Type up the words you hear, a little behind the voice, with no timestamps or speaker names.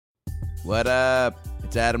What up?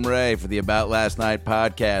 It's Adam Ray for the About Last Night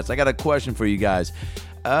podcast. I got a question for you guys.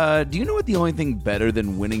 Do you know what the only thing better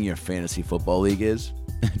than winning your fantasy football league is?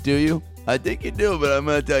 Do you? I think you do, but I'm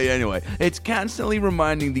going to tell you anyway. It's constantly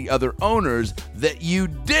reminding the other owners that you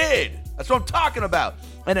did. That's what I'm talking about.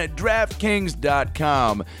 And at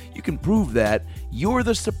DraftKings.com, you can prove that you're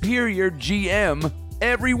the superior GM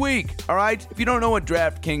every week, all right? If you don't know what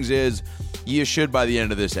DraftKings is, you should by the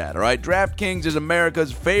end of this ad, all right? DraftKings is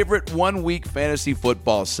America's favorite one-week fantasy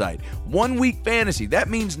football site. 1 week fantasy, that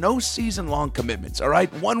means no season-long commitments, all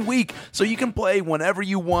right? 1 week, so you can play whenever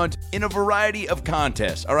you want in a variety of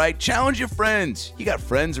contests, all right? Challenge your friends. You got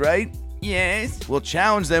friends, right? Yes. Well,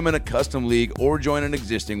 challenge them in a custom league or join an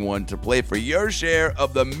existing one to play for your share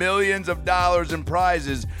of the millions of dollars in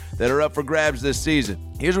prizes that are up for grabs this season.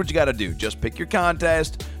 Here's what you got to do. Just pick your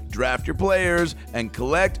contest, draft your players, and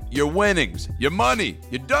collect your winnings, your money,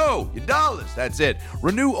 your dough, your dollars. That's it.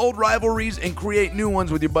 Renew old rivalries and create new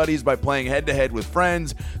ones with your buddies by playing head-to-head with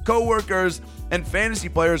friends, coworkers, and fantasy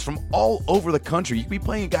players from all over the country. You could be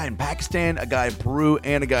playing a guy in Pakistan, a guy in Peru,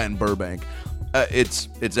 and a guy in Burbank. It's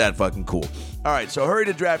that fucking cool. All right, so hurry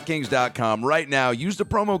to DraftKings.com right now. Use the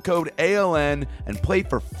promo code ALN and play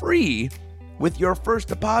for free with your first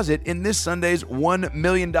deposit in this Sunday's $1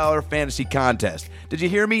 million fantasy contest. Did you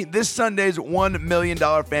hear me? This Sunday's $1 million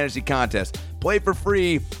fantasy contest. Play for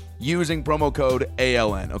free using promo code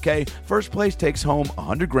ALN, okay? First place takes home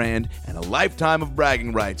 $100,000 and a lifetime of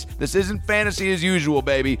bragging rights. This isn't fantasy as usual,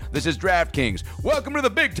 baby. This is DraftKings. Welcome to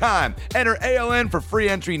the big time. Enter ALN for free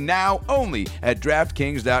entry now only at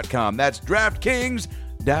DraftKings.com. That's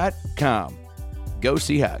DraftKings.com. Go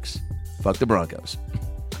Seahawks. Fuck the Broncos.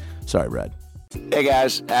 Sorry, Red. Hey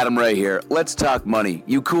guys, Adam Ray here. Let's talk money.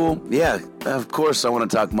 You cool? Yeah, of course I want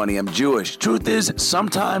to talk money. I'm Jewish. Truth is,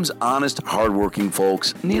 sometimes honest, hardworking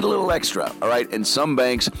folks need a little extra, all right? And some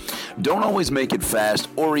banks don't always make it fast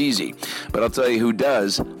or easy. But I'll tell you who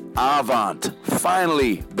does. Avant.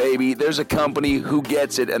 Finally, baby, there's a company who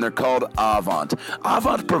gets it, and they're called Avant.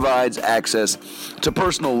 Avant provides access to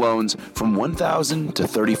personal loans from $1,000 to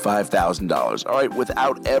 $35,000, all right,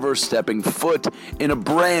 without ever stepping foot in a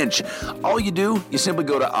branch. All you do, you simply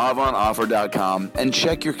go to avantoffer.com and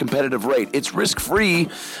check your competitive rate. It's risk-free,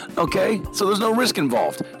 okay, so there's no risk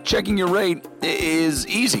involved. Checking your rate is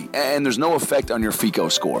easy, and there's no effect on your FICO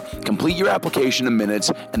score. Complete your application in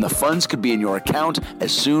minutes, and the funds could be in your account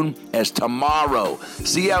as soon as tomorrow.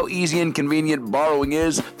 See how easy and convenient borrowing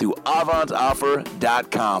is through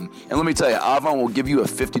avantoffer.com. And let me tell you, Avant will give you a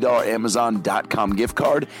 $50 Amazon.com gift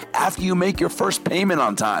card after you make your first payment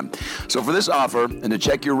on time. So for this offer, and to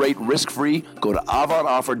check your rate risk-free, go to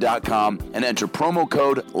avantoffer.com and enter promo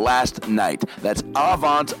code LASTNIGHT. That's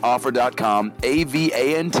avantoffer.com,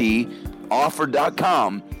 A-V-A-N-T,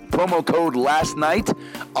 offer.com. Promo code last night,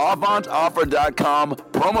 avantoffer.com,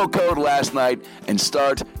 promo code last night, and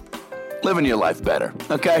start living your life better.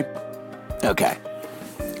 Okay? Okay.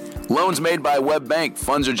 Loans made by Web Bank.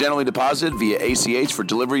 Funds are generally deposited via ACH for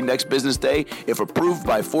delivery next business day if approved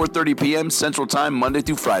by 4:30 p.m. Central Time, Monday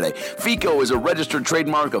through Friday. FICO is a registered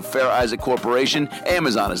trademark of Fair Isaac Corporation.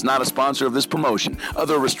 Amazon is not a sponsor of this promotion.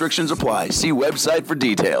 Other restrictions apply. See website for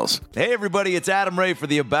details. Hey, everybody. It's Adam Ray for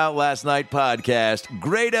the About Last Night podcast.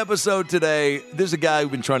 Great episode today. There's a guy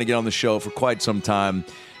who's been trying to get on the show for quite some time.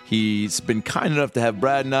 He's been kind enough to have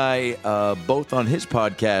Brad and I both on his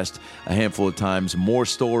podcast a handful of times. More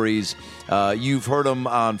Stories. You've heard him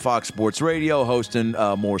on Fox Sports Radio hosting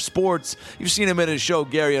More Sports. You've seen him at his show,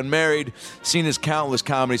 Gary Unmarried. Seen his countless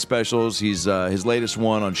comedy specials. He's his latest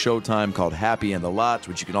one on Showtime called Happy and the Lots,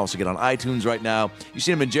 which you can also get on iTunes right now. You've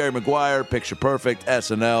seen him in Jerry Maguire, Picture Perfect,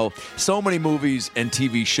 SNL. So many movies and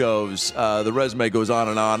TV shows. The resume goes on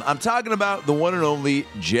and on. I'm talking about the one and only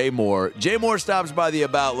Jay Mohr. Jay Mohr stops by the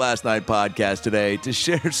About Last Night podcast today to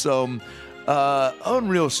share some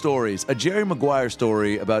unreal stories. A Jerry Maguire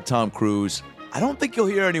story about Tom Cruise. I don't think you'll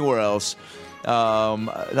hear anywhere else.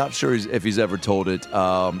 Not sure if he's ever told it.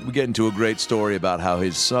 We get into a great story about how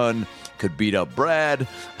his son could beat up Brad.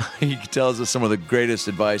 He tells us some of the greatest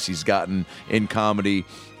advice he's gotten in comedy.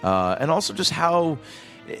 And also just how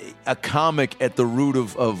a comic at the root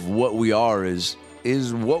of what we are is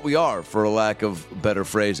what we are, for a lack of better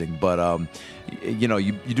phrasing. But you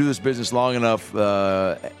do this business long enough,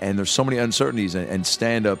 and there's so many uncertainties, and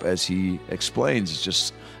stand-up, as he explains, is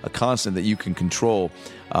just a constant that you can control.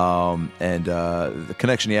 And the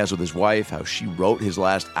connection he has with his wife, how she wrote his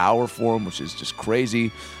last hour for him, which is just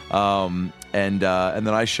crazy. And then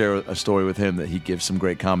I share a story with him that he gives some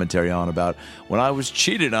great commentary on about when I was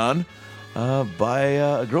cheated on by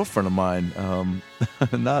a girlfriend of mine.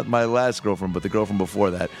 Not my last girlfriend, but the girlfriend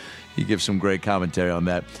before that. He gives some great commentary on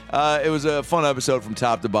that. It was a fun episode from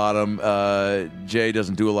top to bottom. Jay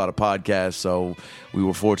doesn't do a lot of podcasts, so we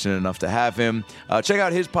were fortunate enough to have him. Check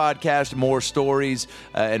out his podcast, More Stories,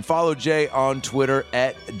 and follow Jay on Twitter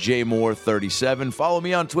at JMohr37. Follow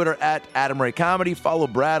me on Twitter at Adam Ray Comedy. Follow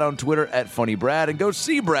Brad on Twitter at Funny Brad, and go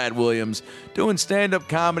see Brad Williams doing stand-up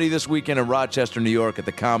comedy this weekend in Rochester, New York at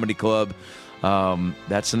the Comedy Club.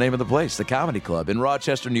 That's the name of the place, the Comedy Club in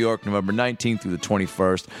Rochester, New York, November 19th through the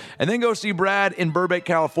 21st. And then go see Brad in Burbank,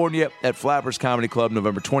 California at Flappers Comedy Club,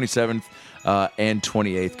 November 27th and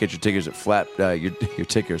 28th. Get your tickets at your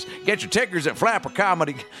tickers. Get your tickers at Flapper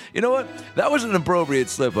Comedy. You know what? That was an appropriate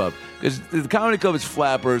slip up because the Comedy Club is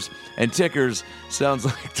Flappers and tickers sounds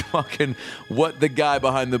like talking what the guy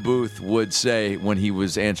behind the booth would say when he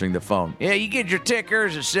was answering the phone. Yeah, you get your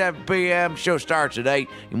tickers at 7 p.m. Show starts at 8.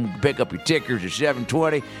 You can pick up your tickers at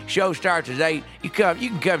 7:20. Show starts at 8. You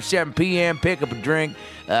can come 7 p.m. Pick up a drink.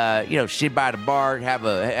 Sit by the bar, have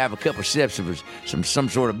a couple sips of some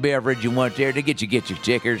sort of beverage you want there. To get your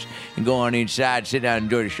tickers and go on inside, sit down and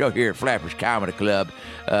enjoy the show here at Flappers Comedy Club.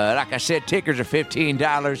 Like I said, tickers are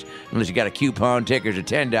 $15 unless you got a coupon. Tickers are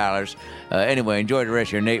 $10. Anyway, enjoy the rest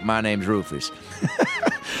of your night. My name's Rufus.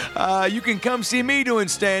 You can come see me doing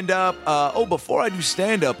stand-up. Before I do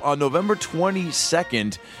stand-up, on November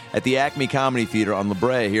 22nd at the Acme Comedy Theater on La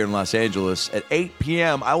Brea here in Los Angeles at 8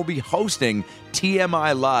 p.m., I will be hosting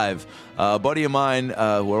TMI Live. A buddy of mine who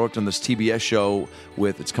I worked on this TBS show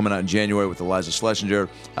with, it's coming out in January with Eliza Schlesinger.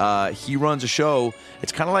 He runs a show.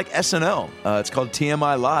 It's kind of like SNL. It's called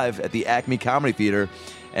TMI Live at the Acme Comedy Theater,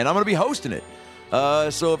 and I'm going to be hosting it.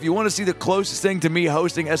 So if you want to see the closest thing to me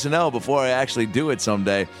hosting SNL before I actually do it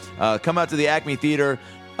someday, come out to the Acme Theater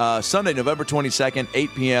Sunday, November 22nd, 8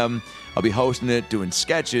 p.m. I'll be hosting it, doing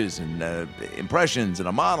sketches and impressions and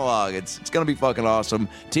a monologue. It's going to be fucking awesome.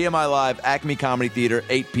 TMI Live, Acme Comedy Theater,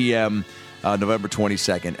 8 p.m., November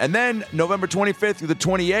 22nd. And then November 25th through the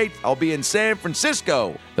 28th, I'll be in San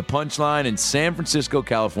Francisco. The Punchline in San Francisco,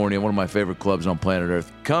 California, one of my favorite clubs on planet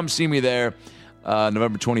Earth. Come see me there,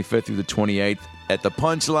 November 25th through the 28th at the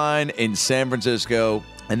Punchline in San Francisco.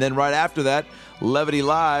 And then right after that, Levity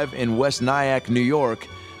Live in West Nyack, New York,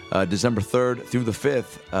 December 3rd through the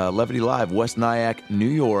 5th, Levity Live, West Nyack, New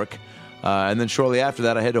York. And then shortly after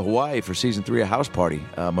that, I head to Hawaii for Season 3 of House Party,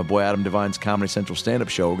 my boy Adam Devine's Comedy Central stand-up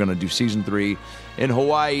show. We're going to do Season 3 in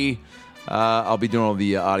Hawaii. I'll be doing all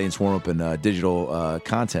the audience warm-up and digital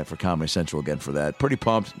content for Comedy Central again for that. Pretty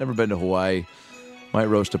pumped. Never been to Hawaii. Might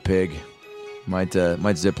roast a pig. Might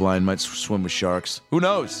zip line. Might swim with sharks. Who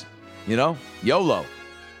knows? You know? YOLO.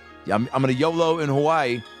 I'm going to YOLO in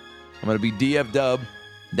Hawaii. I'm going to be DF Dub.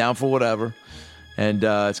 Down for whatever, and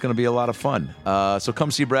it's going to be a lot of fun. So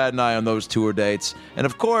come see Brad and I on those tour dates. And,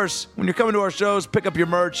 of course, when you're coming to our shows, pick up your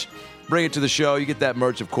merch, bring it to the show. You get that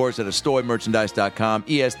merch, of course, at estoymerchandise.com,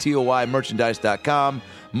 ESTOY merchandise.com.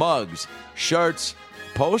 Mugs, shirts,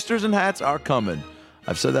 posters, and hats are coming.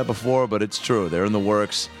 I've said that before, but it's true. They're in the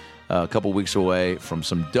works. A couple weeks away from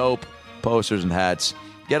some dope posters and hats.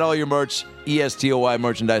 Get all your merch, ESTOY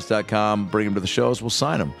merchandise.com. Bring them to the shows. We'll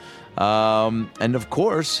sign them. And of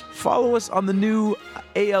course, follow us on the new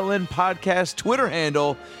ALN Podcast Twitter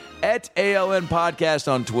handle at ALN Podcast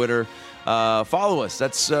on Twitter. Follow us.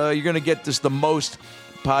 That's you're going to get just the most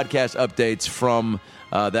podcast updates from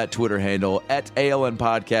that Twitter handle at ALN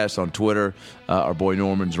Podcast on Twitter. Our boy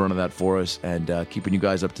Norman's running that for us and keeping you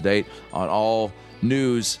guys up to date on all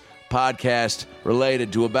news podcast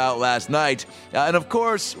related to About Last Night. And of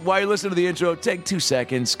course, while you're listening to the intro, take 2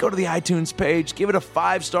 seconds, go to the iTunes page, give it a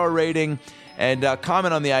 5-star rating, and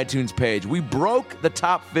comment on the iTunes page. We broke the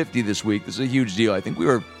top 50 this week. This is a huge deal. I think we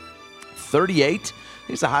were 38. I think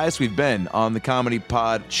it's the highest we've been on the Comedy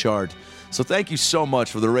Pod chart. So thank you so much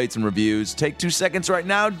for the rates and reviews. Take 2 seconds right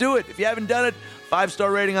now. Do it. If you haven't done it, 5-star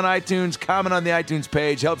rating on iTunes, comment on the iTunes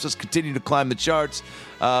page. Helps us continue to climb the charts.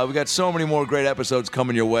 We got so many more great episodes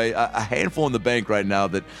coming your way. A handful in the bank right now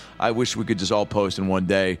that I wish we could just all post in one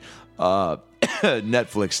day,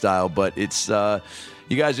 Netflix style. But it's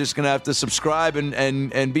you guys are just going to have to subscribe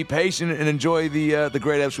and be patient and enjoy the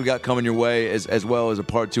great episodes we got coming your way, as well as a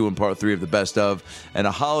part 2 and part 3 of the best of, and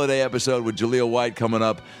a holiday episode with Jaleel White coming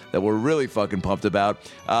up that we're really fucking pumped about.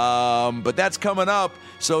 But that's coming up,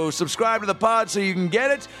 so subscribe to the pod so you can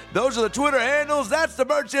get it. Those are the Twitter handles. That's the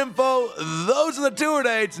merch info. Those are the tour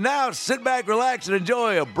dates. Now sit back, relax, and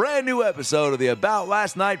enjoy a brand new episode of the About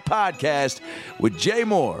Last Night podcast with Jay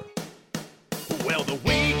Mohr. Well, the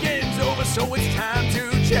weekend's over, so it's time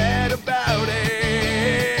to chat about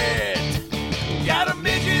it. Got a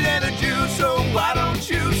midget and a Jew, so why don't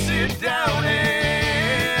you sit down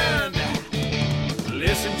and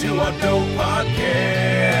listen to our dope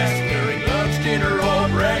podcast.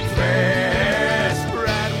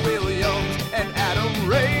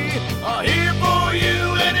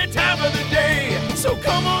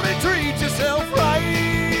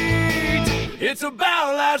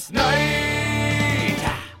 last night.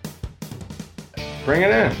 Bring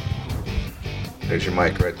it in. There's your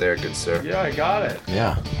mic right there, good sir. Yeah, I got it.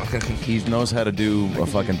 Yeah. He knows how to do a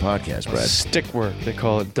fucking podcast, Brad. Stick work. They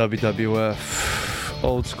call it WWF.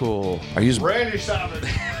 Old school. Are you Randy Savage.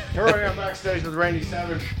 Here I am backstage with Randy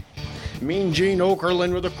Savage. Mean Gene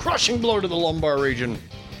Okerlund with a crushing blow to the lumbar region.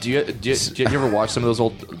 Do you ever watch some of those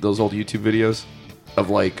old YouTube videos of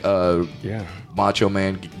like Macho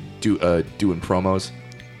Man doing promos?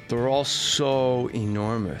 They're all so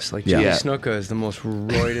enormous. Like Yeah. Jimmy Snuka is the most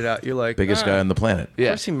roided out. You're like biggest guy on the planet? Of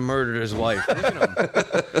course he murdered his wife. Look at him.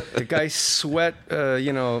 The guy sweat.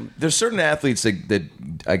 There's certain athletes that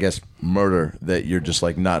I guess murder that you're just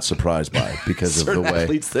like not surprised by because of the way.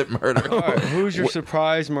 Athletes that murder. All right, who's your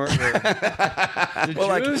surprise murderer? Well,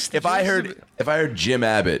 like if I heard Jim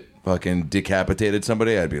Abbott fucking decapitated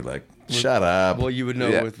somebody, I'd be like, shut up. Well, you would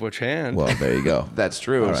know with which hand. Well, there you go. That's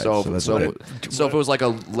true. All right, so if it was like a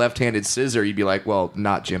left-handed scissor, you'd be like, well,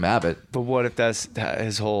 not Jim Abbott. But what if that's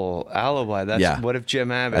his whole alibi? What if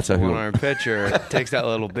Jim Abbott, the one-arm pitcher, takes that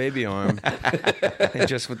little baby arm and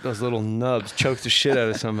just with those little nubs chokes the shit out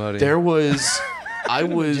of somebody? Jim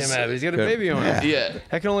Abbott, he's got a baby arm. Yeah.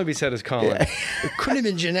 That can only be said as Colin. It couldn't have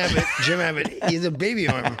been Jim Abbott. Jim Abbott, he's a baby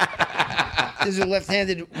arm. This is a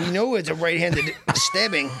left-handed. We know it's a right-handed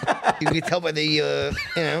stabbing. You can tell by the,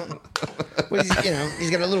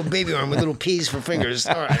 he's got a little baby arm with little peas for fingers.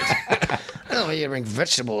 All right. I don't know. You bring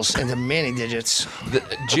vegetables into Manny digits.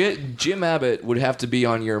 Jim Abbott would have to be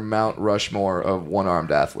on your Mount Rushmore of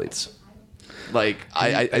one-armed athletes. Like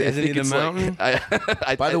I think it's mountain?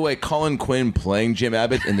 Like. By the way, Colin Quinn playing Jim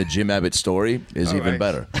Abbott in the Jim Abbott story is even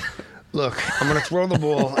better. Look, I'm going to throw the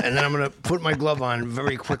ball, and then I'm going to put my glove on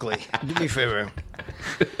very quickly. Do me a favor.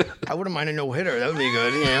 I wouldn't mind a no-hitter. That would be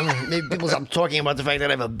good. Maybe people stop talking about the fact that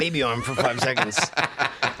I have a baby arm for 5 seconds.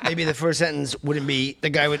 Maybe the first sentence wouldn't be the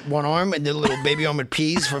guy with one arm and the little baby arm with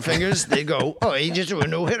peas for fingers. They'd go, oh, he just threw a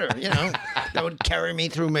no-hitter. That would carry me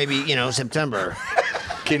through maybe, September.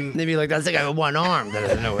 They'd be like, that's the guy with one arm that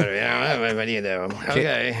has a no-hitter. What do you do?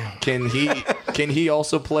 Okay. Can he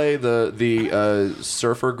also play the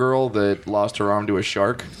surfer girl that lost her arm to a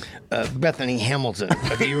shark? Bethany Hamilton.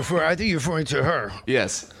 I think you're referring to her.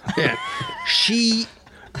 Yes. Yeah.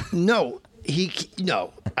 No.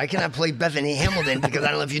 I cannot play Bethany Hamilton because I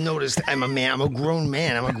don't know if you noticed, I'm a man. I'm a grown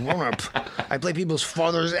man. I'm a grown-up. I play people's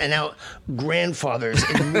fathers and now grandfathers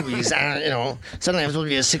in movies. Suddenly I'm supposed to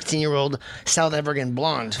be a 16-year-old South African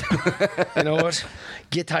blonde. You know what?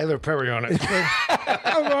 Get Tyler Perry on it.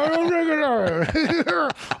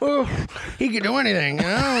 He can do anything.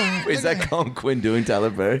 Is that Colin Quinn doing Tyler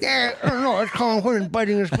Perry? Yeah, I don't know. It's Colin Quinn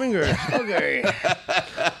biting his fingers. Okay.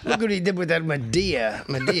 Look what he did with that Medea.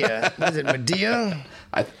 Was it Medea?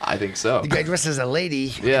 I think so. The guy dressed as a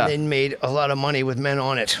lady and then made a lot of money with men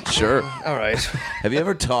on it. Sure. All right. Have you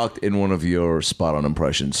ever talked in one of your spot-on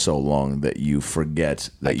impressions so long that you forget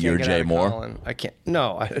that you're Jay Mohr? I can't.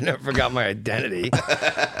 No, I never forgot my identity.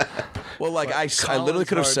 Well, like I literally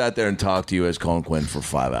could have sat there and talked to you as Colin Quinn for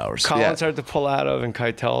 5 hours. Colin's hard to pull out of, and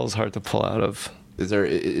Keitel's hard to pull out of. Is there?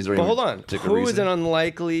 But hold on. Who is an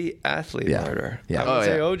unlikely athlete Yeah. murder? Yeah. I would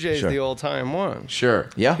say OJ's the all-time one. Sure.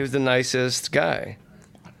 Yeah. He was the nicest guy.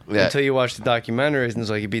 Yeah. Until you watch the documentaries and it's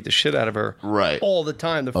like he beat the shit out of her all the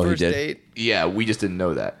time. The first date. Yeah, we just didn't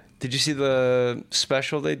know that. Did you see the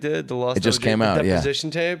special they did? The Lost It just OJ came out,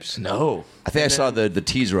 deposition tapes? No. I think I saw the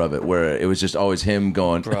teaser of it where it was just always him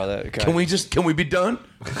going, Bro, that guy. Can we be done?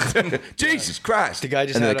 Jesus Christ. The guy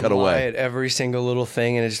just and had then to cut away. lie at every single little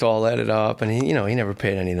thing and it just all added up. And he never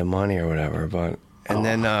paid any of the money or whatever. But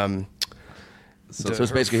then So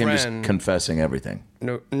it's basically him just confessing everything.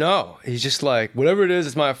 No, he's just like, whatever it is,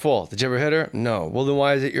 it's my fault. Did you ever hit her? No. Well, then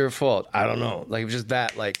why is it your fault? I don't know. Like, it was just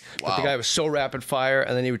that. Like, but the guy was so rapid fire,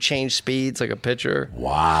 and then he would change speeds like a pitcher.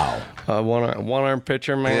 Wow. One arm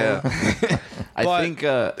pitcher, man. Yeah. I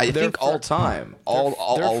think all time.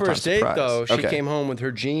 All their first date, surprise. though, she came home with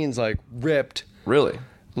her jeans, like, ripped. Really?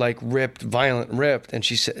 Like violent ripped, and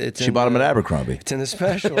she said She bought him at Abercrombie. It's in the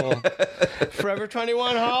special. Forever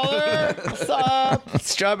 21 holler. What's up?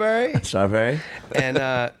 Strawberry. And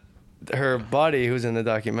her buddy, who's in the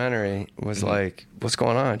documentary, was like, "What's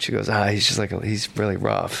going on?" She goes, he's just like he's really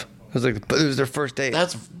rough. It was their first date.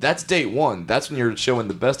 That's date one. That's when you're showing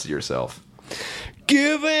the best of yourself.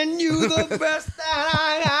 Giving you the best that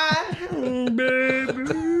I got,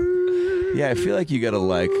 baby. Yeah, I feel like you gotta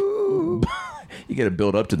you gotta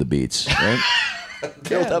build up to the beats, right?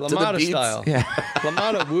 Build up to the beats. Style. Yeah.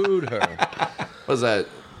 LaMotta wooed her. What was that?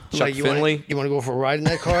 Chuck Finley? You want to go for a ride in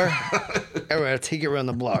that car? All right, I'll take you around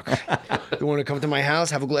the block. You want to come to my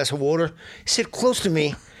house, have a glass of water, sit close to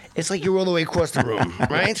me, It's like you're all the way across the room,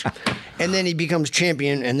 right? And then he becomes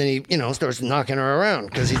champion, and then he, starts knocking her around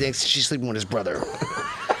because he thinks she's sleeping with his brother.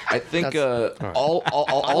 I think all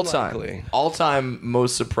time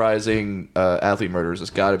most surprising athlete murders has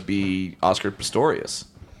got to be Oscar Pistorius,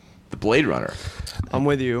 the Blade Runner. I'm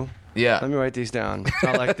with you. Yeah. Let me write these down.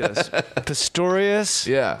 I like this. Pistorius.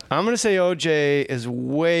 Yeah. I'm going to say OJ is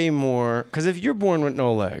way more, because if you're born with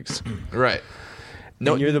no legs, right.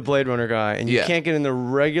 No, you're the Blade Runner guy, and you can't get in the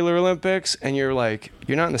regular Olympics, and you're not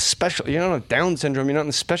in the special, you're not on Down syndrome, you're not in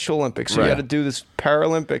the Special Olympics, so you got to do this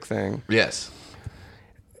Paralympic thing. Yes.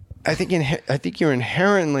 I think you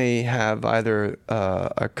inherently have either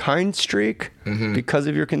a kind streak because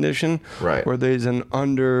of your condition, right, or there's an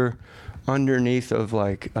underneath of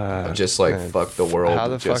just fuck the world, how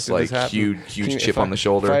the just fuck did this happen? huge chip on the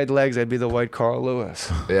shoulder. If I had legs, I'd be the white Carl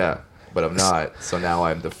Lewis. Yeah. But I'm not, so now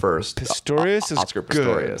I'm the first. Pistorius is Oscar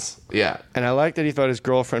Pistorius. Good. Yeah. And I like that he thought his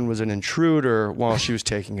girlfriend was an intruder while she was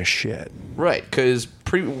taking a shit. Right, because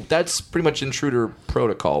that's pretty much intruder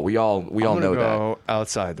protocol. We all know go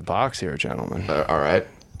outside the box here, gentlemen. All right.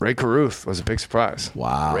 Ray Caruth was a big surprise.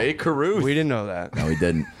 Wow. Ray Caruth. We didn't know that. No, we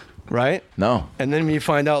didn't. Right? No. And then you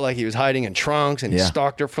find out he was hiding in trunks and he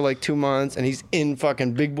stalked her for 2 months and he's in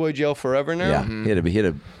fucking big boy jail forever now. Yeah,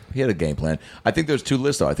 he had a game plan. I think there's two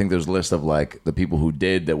lists though. I think there's a list of the people who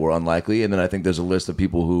did that were unlikely, and then I think there's a list of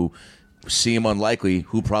people who seem unlikely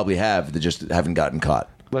who probably have that just haven't gotten caught.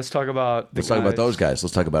 Let's talk about Let's talk about those guys.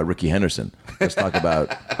 Let's talk about Ricky Henderson. Let's talk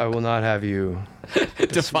about. I will not have you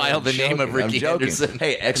defile the name of Ricky Henderson.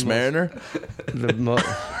 Hey, ex-Mariner.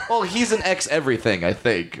 Well, he's an ex-everything, I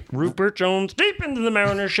think. Rupert Jones deep into the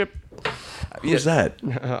Marinership. Who's that?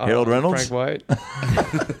 Harold Reynolds? Frank White.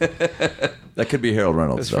 That could be Harold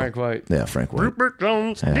Reynolds. It's Frank White. Yeah, Frank White. Rupert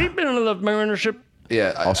Jones deep into the Marinership.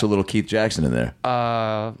 Yeah. Also, a little Keith Jackson in there.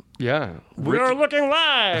 Yeah. We are looking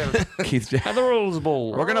live Keith Jackson. at the Rose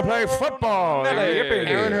Bowl. We're gonna play football.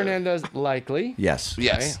 Aaron Hernandez, likely. Yes.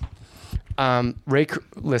 Yes. Ray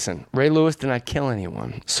Lewis did not kill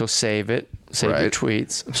anyone, so save it. Save your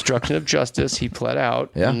tweets. Obstruction of justice. He pled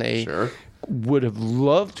out, and they would have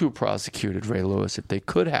loved to have prosecuted Ray Lewis if they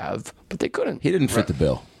could have, but they couldn't. He didn't fit the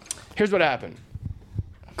bill. Here's what happened.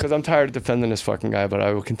 Because I'm tired of defending this fucking guy, but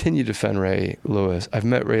I will continue to defend Ray Lewis. I've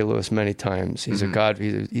met Ray Lewis many times. He's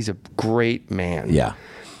he's a great man. Yeah.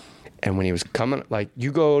 And when he was coming,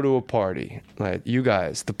 you go to a party, you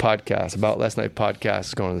guys, the podcast, About Last Night podcast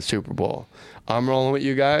is going to the Super Bowl. I'm rolling with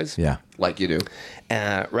you guys. Yeah. Like you do.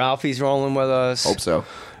 Ralphie's rolling with us. Hope so.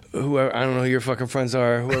 Whoever, I don't know who your fucking friends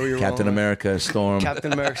are. Whoever you're Captain rolling America, Storm.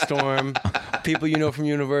 Captain America, Storm. People you know from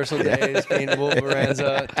Universal Days. Painted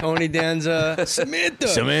Wolveranza. Tony Danza.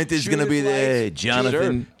 Samantha's going to be there.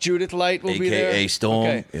 Jonathan. Judith Light will be there. A.K.A. Storm.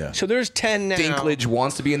 Okay. Yeah. So there's 10 now. Dinklage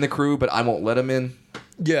wants to be in the crew, but I won't let him in.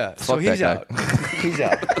 Yeah. So Fuck he's that out. He's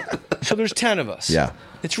out. So there's 10 of us. Yeah.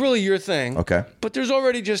 It's really your thing. Okay. But there's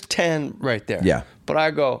already just 10 right there. Yeah. But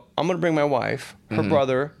I go, I'm going to bring my wife, her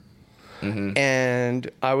brother,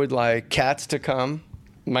 and I would like Cats to come.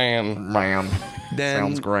 Man. Then,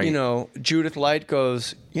 Sounds great. Judith Light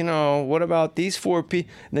goes, what about these 4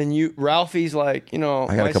 people? Then Ralphie's like, I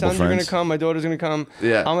got a my couple sons are going friends. to come, my daughter's going to come.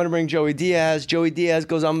 Yeah. I'm going to bring Joey Diaz. Joey Diaz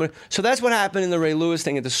goes, So that's what happened in the Ray Lewis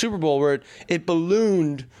thing at the Super Bowl where it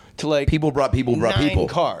ballooned to People brought 9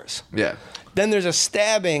 cars. Yeah. Then there's a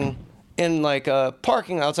stabbing in a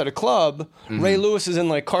parking outside a club. Ray Lewis is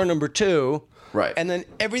in car number 2. Right. And then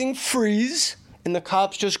everything freeze and the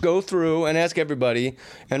cops just go through and ask everybody.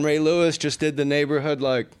 And Ray Lewis just did the neighborhood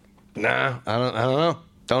nah, I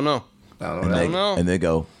don't know. And they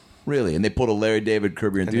go, really? And they pulled a Larry David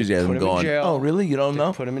Curb Your Enthusiasm going, oh, really? You don't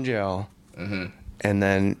know? Put him in jail. And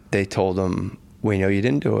then they told him, we know you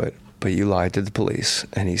didn't do it, but you lied to the police.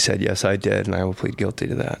 And he said, yes, I did, and I will plead guilty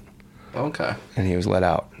to that. Okay. And he was let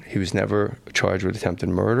out. He was never charged with attempted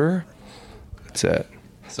murder. That's it.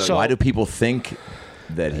 So why do people think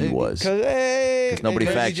that he was? Because nobody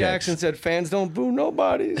Reggie fact Jackson checks. said fans don't boo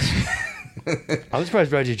nobodies. I'm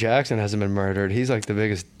surprised Reggie Jackson hasn't been murdered. He's the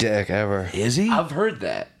biggest dick ever. Is he? I've heard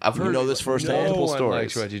that. I've heard this firsthand? No multiple one stories.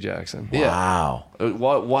 likes Reggie Jackson. Yeah. Wow.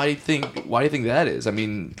 Why do you think that is? I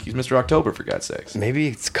mean, he's Mr. October, for God's sakes. Maybe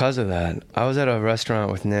it's because of that. I was at a restaurant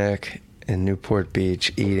with Nick in Newport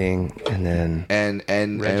Beach eating, and then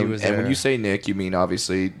And Reggie was when there. you say Nick, you mean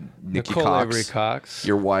obviously Nikki Nicole Cox, Avery Cox,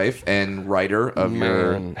 your wife and writer of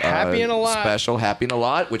your Happy and a Lot special "Happy and a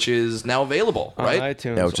Lot," which is now available, on right?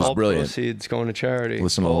 iTunes. Yeah, which is all brilliant. Proceeds going to charity.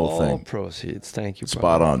 Listen to the whole All thing. proceeds. Thank you.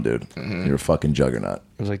 Spot brother. on, dude. You're a fucking juggernaut.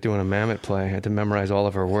 It was like doing a Mammoth play. I had to memorize all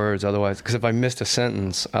of her words. Otherwise, because if I missed a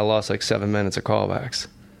sentence, I lost 7 minutes of callbacks.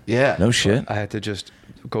 Yeah. No shit. I had to just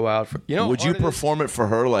go out for, Would you perform it for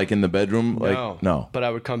her, like in the bedroom? Like, no. But I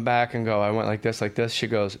would come back and go, I went like this. She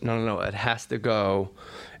goes, no, it has to go.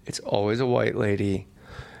 It's always a white lady.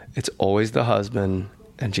 It's always the husband,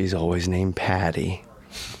 and she's always named Patty.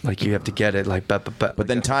 Like, you have to get it like but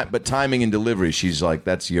then timing and delivery, she's like,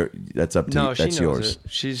 that's up to you. That's yours.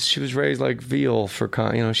 She was raised like veal for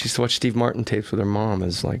she used to watch Steve Martin tapes with her mom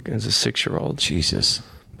as a 6-year-old. Jesus.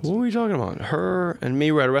 What were we talking about? Her and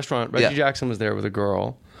me were at a restaurant. Reggie Jackson was there with a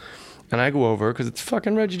girl, and I go over because it's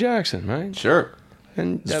fucking Reggie Jackson, right? Sure.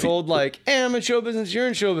 And that old hey, I'm in show business, you're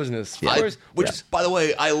in show business. Which, by the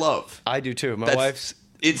way, I love. I do too. My wife's.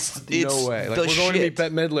 It's no way. Like, we're going to meet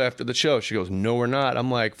Bette Midler after the show. She goes, no, we're not.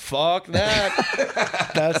 I'm like, fuck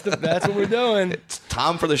that. that's what we're doing. It's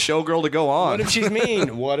time for the showgirl to go on. What if she's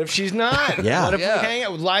mean? What if she's not? Yeah. What if we hang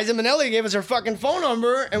out with Liza Minnelli? Gave us her fucking phone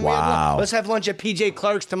number, and let's have lunch at PJ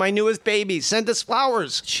Clark's to my newest baby. Send us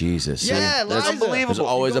flowers. Jesus. Yeah, that's Liza. unbelievable. There's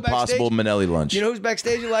always a possible Minnelli lunch. You know who's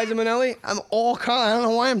backstage with Liza Minnelli? I'm all calm. I don't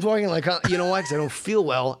know why I'm talking like, you know why? Because I don't feel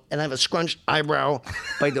well, and I have a scrunched eyebrow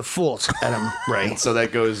by default, Adam. Right. So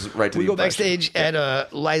that goes right to we go backstage at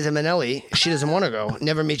Liza Minnelli. She doesn't want to go.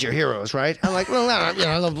 Never meet your heroes, right? I'm like, well, I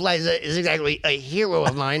don't know if Liza is exactly a hero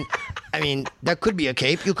of mine. I mean, that could be a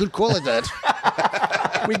cape. You could call it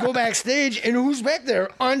that. We go backstage, and who's back there?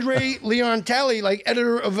 Andre Leon Talley, like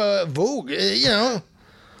editor of Vogue, The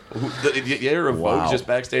editor of Vogue just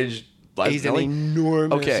backstage. He's an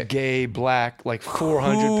enormous gay black, like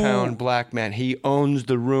 400-pound black man. He owns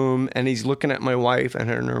the room, and he's looking at my wife and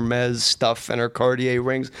her Hermes stuff and her Cartier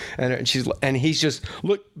rings, and he's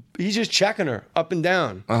just checking her up and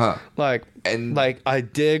down, like I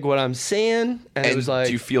dig what I'm seeing, and it was like,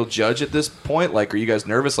 do you feel judged at this point? Like, are you guys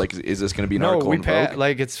nervous? Like, is this going to be an article in Vogue?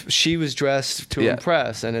 Like, she was dressed to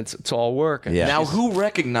impress, and it's all work. Yeah. Now, who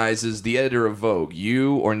recognizes the editor of Vogue,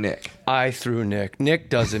 you or Nick? I threw Nick. Nick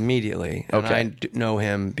does immediately. And I know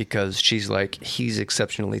him because she's like, he's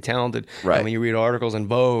exceptionally talented. Right. And when you read articles in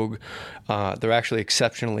Vogue, they're actually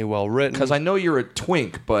exceptionally well written. Because I know you're a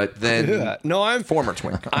twink, but then no, I'm former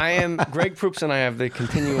twink. I am. Greg Proops and I have the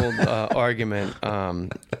continual argument.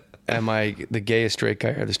 Am I the gayest straight guy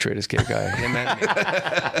or the straightest gay guy? Him and me.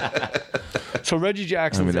 So Reggie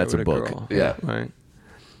Jackson's that's there a with book. Girl, Yeah. right.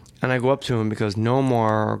 And I go up to him because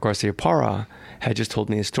Mohr Garcia Parra had just told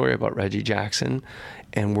me a story about Reggie Jackson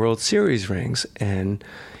and World Series rings. And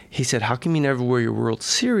he said, how come you never wear your World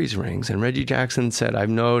Series rings? And Reggie Jackson said, I've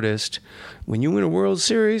noticed when you win a World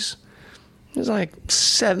Series, there's like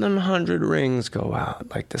 700 rings go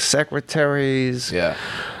out. Like the secretaries,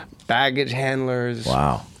 baggage handlers,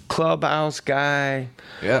 clubhouse guy,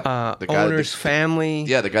 the guy owner's family.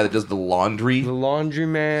 Yeah, the guy that does the laundry. The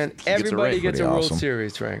laundryman. Everybody gets a World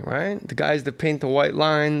Series ring, right? The guys that paint the white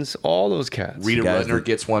lines, all those cats. Rita Rudner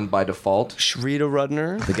gets one by default. Rita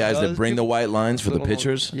Rudner. The guys that bring the white lines for the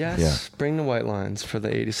pitchers? Yes, bring the white lines for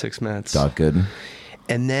the 86 Mets. Doc Gooden.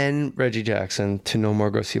 And then Reggie Jackson, to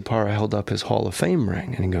Mohr Garcia Parra, held up his Hall of Fame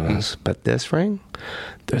ring. And he goes, but this ring,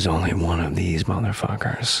 there's only one of these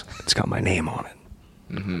motherfuckers. It's got my name on it.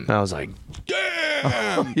 And I was like,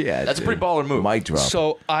 damn! That's a pretty baller move. Mic drop.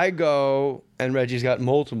 So I go, and Reggie's got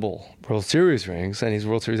multiple World Series rings, and he's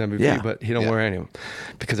World Series MVP, but he don't wear any of them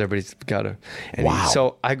because everybody's got to.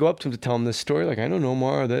 So I go up to him to tell him this story. Like, I know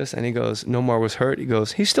Mohr this. And he goes, Mohr was hurt. He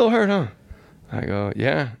goes, he's still hurt, huh? I go,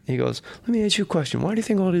 yeah. He goes, let me ask you a question. Why do you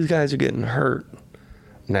think all these guys are getting hurt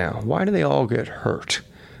now? Why do they all get hurt?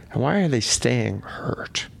 And why are they staying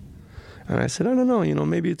hurt? And I said, I don't know.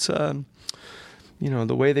 Maybe it's... the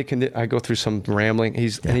way they can. I go through some rambling.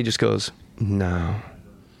 And he just goes, no.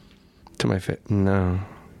 To my face, no.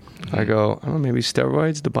 I go, I don't know, maybe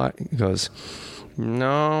steroids. He goes,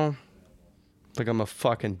 no. Like I'm a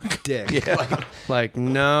fucking dick. Like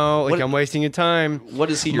no. Like I'm wasting your time. What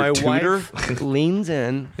is he? Your tutor? Wife leans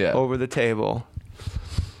in over the table.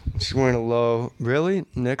 She's wearing a low. Really?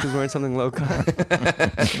 Nick is wearing something low cut.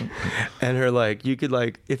 And her you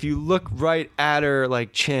could if you look right at her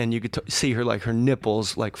chin, you could see her her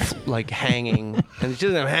nipples like hanging. And she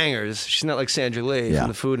doesn't have hangers. She's not like Sandra Lee from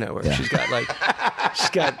the Food Network. Yeah.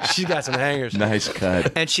 She's got some hangers. Nice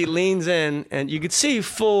cut. And she leans in, and you could see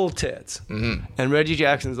full tits. Mm-hmm. And Reggie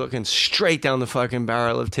Jackson's looking straight down the fucking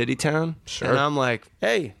barrel of Titty Town. Sure. And I'm like,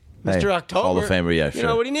 hey. Mr. October. Hall of Famer, sure. You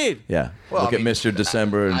know what do you need? Yeah. Well, Look at Mr.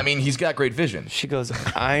 December. He's got great vision. She goes,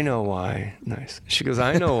 I know why. Nice. She goes,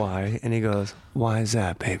 I know why. And he goes, why is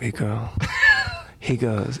that, baby girl? He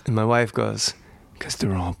goes, and my wife goes, because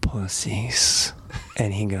they're all pussies.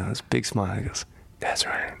 And he goes, big smile. He goes, that's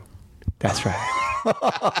right. That's right.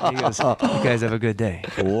 And he goes, "You guys have a good day."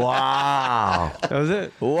 Wow. That was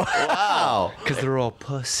it. Wow. Because they're all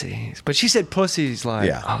pussies. But she said pussies like,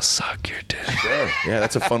 Yeah. "I'll suck your dick." Yeah,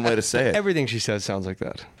 that's a fun way to say it. Everything she says sounds like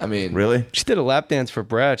that. I mean, Really? She did a lap dance for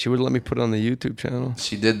Brad. She would let me put it on the YouTube channel.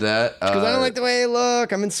 she did that. Because I don't like the way I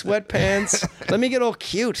look. I'm in sweatpants. Let me get all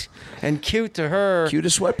cute. And cute to her Cute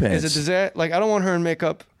as sweatpants. is a disaster. Like, I don't want her in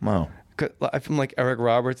makeup. Wow. I'm like Eric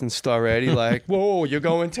Roberts and Starretti, like, whoa, you're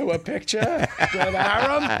going to a picture? Brad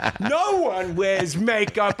Aram? No one wears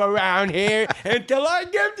makeup around here until I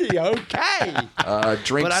give the okay.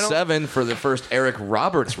 Drink But I don't- 7 for the first Eric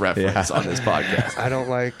Roberts reference on this podcast. I don't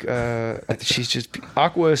like, she's just,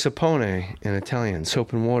 acqua sapone in Italian,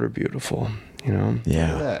 soap and water, beautiful, you know?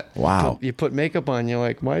 Yeah. that. Wow. You put makeup on, you're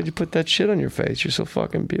like, why did you put that shit on your face? You're so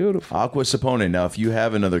fucking beautiful. Aqua Sapone. Now, if you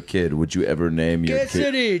have another kid, would you ever name your Kiss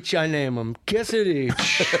kid? it each, I name him. Kiss it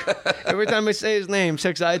each. Every time I say his name,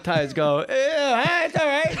 6 eye ties go, ew, hey, it's all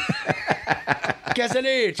right. Kiss it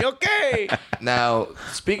each, okay. Now,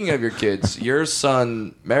 speaking of your kids, your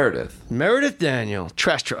son Meredith Meredith Daniel,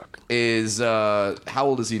 trash truck. is how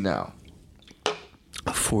old is he now?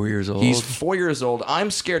 4 years old. He's 4 years old. I'm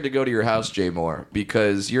scared to go to your house, Jay Mohr,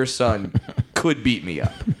 because your son could beat me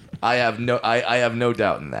up. I have no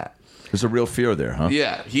doubt in that. There's a real fear there, huh?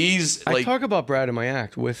 Yeah, he's I like talk about Brad in my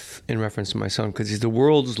act in reference to my son because he's the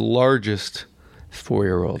world's largest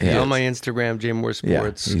 4-year-old. He's Yeah. on my Instagram, Jay Mohr Yeah,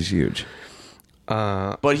 Sports. he's huge.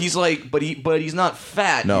 but he's like but he's not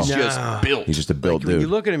fat. No. He's just No. built. He's just a built When dude. you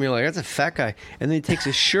look at him, you're like, that's a fat guy. And then he takes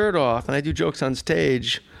his shirt off, and I do jokes on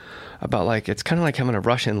stage about like it's kind of like having a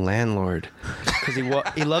Russian landlord because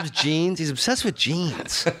he loves jeans. He's obsessed with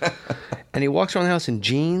jeans, and he walks around the house in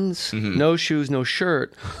jeans, no shoes, no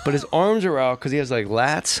shirt, but his arms are out because he has like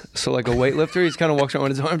lats. So like a weightlifter, he's kind of walks around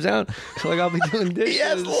with his arms out. So like I'll be doing dishes. He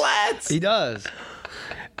has lats. He does.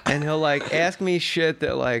 And he'll like ask me shit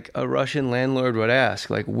that like a Russian landlord would ask,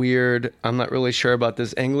 like weird. I'm not really sure about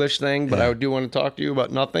this English thing, but I do want to talk to you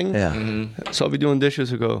about nothing. Yeah. So I'll be doing dishes.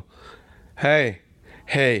 He'll go, hey,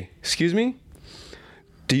 excuse me?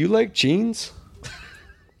 Do you like jeans?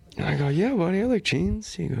 And I go, yeah, buddy, I like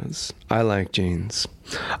jeans. He goes, I like jeans.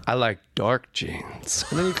 I like dark jeans.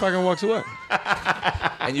 And then he fucking walks away.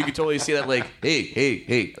 And you can totally see that like,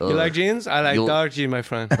 hey. You like jeans? I like you- dark jeans, my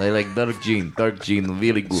friend. I like dark jean,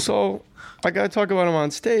 really good. So I got to talk about him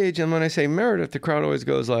on stage, and when I say Meredith, the crowd always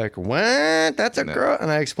goes like, what? That's a girl?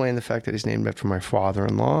 And I explain the fact that he's named after my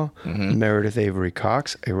father-in-law, Meredith Avery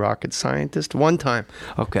Cox, a rocket scientist. One time,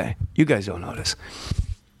 okay, you guys don't know this.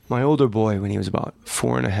 My older boy, when he was about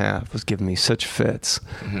 4.5, was giving me such fits.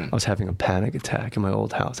 I was having a panic attack in my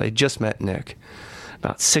old house. I had just met Nick,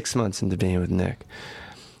 about 6 months into being with Nick.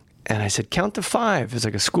 And I said, count to 5. It's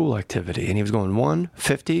like a school activity. And he was going 1,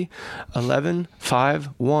 50, 11, 5,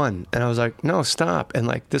 1. And I was like, no, stop. And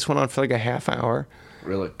like this went on for like a half hour.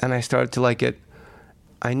 Really? And I started to like it.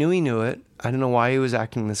 I knew he knew it. I didn't know why he was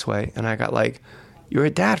acting this way. And I got like, you're a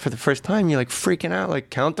dad for the first time. You're like freaking out, like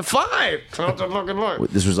count to 5. Count to fucking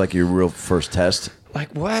 5. This was like your real first test.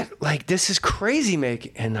 Like what? Like this is crazy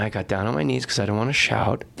making. And I got down on my knees because I didn't want to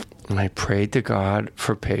shout. And I prayed to God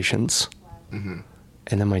for patience.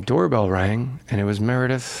 And then my doorbell rang, and it was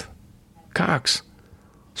Meredith Cox.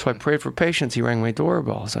 So I prayed for patience. He rang my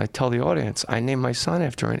doorbell. So I tell the audience, I named my son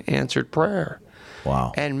after an answered prayer.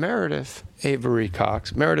 Wow. And Meredith Avery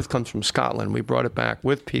Cox. Meredith comes from Scotland. We brought it back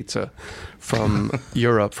with pizza from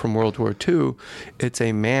Europe, from World War II. It's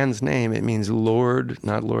a man's name. It means Lord,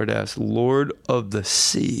 not Lordess, Lord of the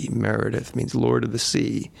Sea. Meredith means Lord of the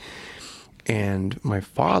Sea. And my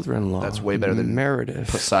father-in-law, That's way better than Meredith,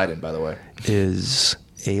 Poseidon, by the way. is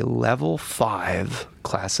a level 5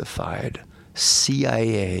 classified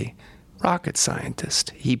CIA rocket scientist.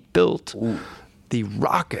 He built the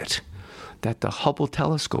rocket that the Hubble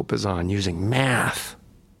telescope is on using math.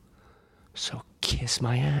 So kiss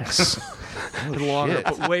my ass.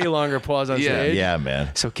 Way longer pause on stage. Yeah, man.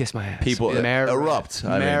 So kiss my ass. People erupt. I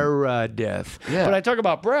mean- Meredith. Yeah. But I talk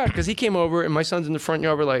about Brad because he came over and my son's in the front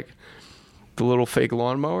yard with like the little fake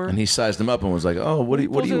lawnmower. And he sized him up and was like, "Oh, what are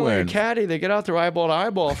Pulls you in wearing?" like a caddy. They get out there eyeball to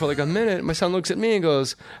eyeball for like a minute. My son looks at me and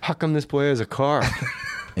goes, "How come this boy has a car?"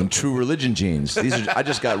 In true religion jeans. I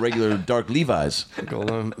just got regular dark Levi's. I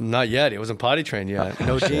go, not yet. He wasn't potty trained yet.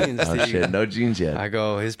 No jeans. Oh shit, no jeans yet. I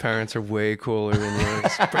go, his parents are way cooler than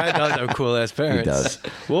yours. Brad does have cool ass parents. He does.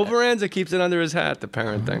 Will Veranza keeps it under his hat, the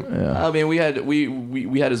parent thing. I mean, we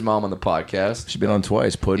had his mom on the podcast. She's been on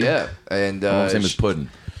twice. Puddin'. Yeah, and His name is Puddin'.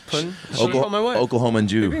 Puddin'? I should call my wife. Oklahoman Are you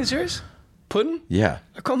Jew. being serious? Puddin'? Yeah.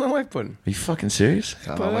 I call my wife Puddin'. Are you fucking serious?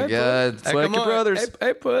 oh my god, it's like your brothers.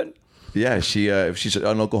 Hey, Puddin'. Yeah, she's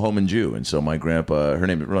an Oklahoman Jew, and so my grandpa, her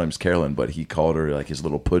name's Carolyn, but he called her like his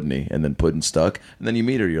little Puddney, and then Puddin stuck, and then you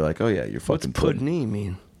meet her, you're like, oh yeah, you're fucking Puddin. Puddney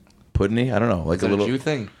mean? Puddney? I don't know, like Is a that little a Jew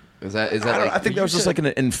thing? Is that I think that was just like an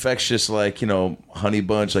infectious, like, honey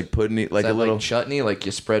bunch, like Puddney, like a little chutney, like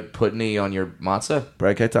you spread Puddney on your matzah.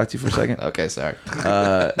 Brad, can I talk to you for a second? Okay, sorry.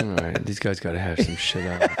 All right, these guys got to have some shit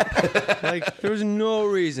out. Like, there's no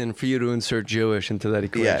reason for you to insert Jewish into that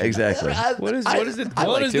equation. Yeah, exactly. What is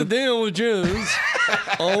the deal with Jews?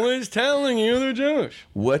 Always telling you they're Jewish.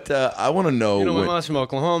 What I want to know. My mom's from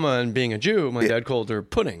Oklahoma, and being a Jew, my dad called her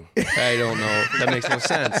pudding. I don't know. That makes no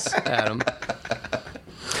sense, Adam.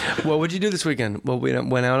 Well, what'd you do this weekend? Well, we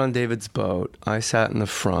went out on David's boat. I sat in the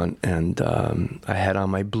front, and I had on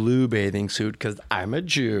my blue bathing suit because I'm a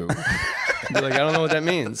Jew. Like, I don't know what that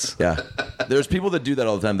means. Yeah. There's people that do that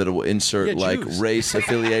all the time that will insert race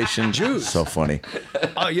affiliation. Jews. So funny.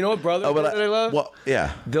 You know what, brother? That I love? Well,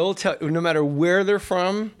 yeah. They'll tell, no matter where they're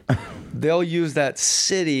from, they'll use that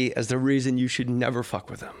city as the reason you should never fuck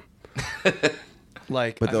with them.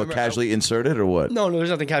 But they'll casually insert it or what? No, there's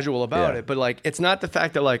nothing casual about it. But like, it's not the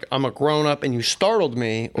fact that like I'm a grown up and you startled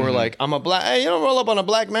me, or like I'm a black. Hey, you don't roll up on a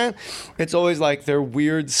black man. It's always like their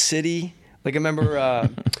weird city. Like I remember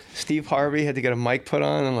Steve Harvey had to get a mic put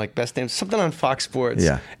on like Best Damn something on Fox Sports.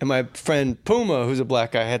 Yeah. And my friend Puma, who's a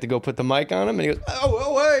black guy, had to go put the mic on him, and he goes,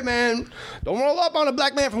 "Oh, hey man, don't roll up on a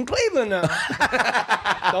black man from Cleveland now.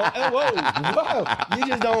 Whoa, you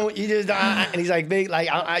just don't." And he's like, "Big, like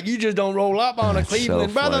you just don't roll up on a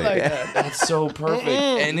Cleveland brother like that." That's so perfect.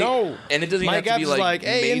 And it doesn't even Mike have to be Epps like,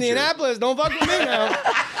 "Hey, major. Indianapolis, don't fuck with me now."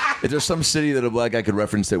 Is there some city that a black guy could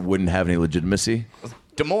reference that wouldn't have any legitimacy?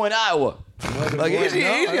 Des Moines, Iowa. Like easy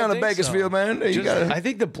on the Bakersfield, man. You gotta. I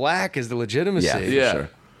think the black is the legitimacy. Yeah. Sure.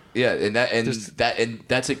 Yeah, and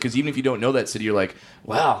that's it. Because even if you don't know that city, you're like,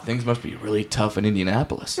 wow, things must be really tough in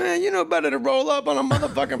Indianapolis. Man, you know better to roll up on a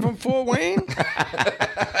motherfucker from Fort Wayne.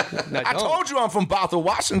 I told you I'm from Bothell,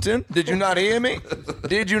 Washington. Did you not hear me?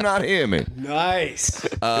 Did you not hear me? Nice.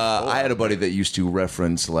 I had a buddy that used to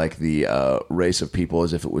reference like the race of people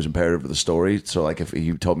as if it was imperative of the story. So like if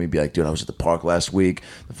he told me, be like, dude, I was at the park last week,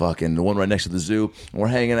 the one right next to the zoo, and we're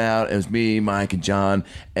hanging out. And it was me, Mike, and John,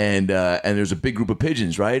 and there's a big group of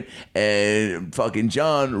pigeons, right? And fucking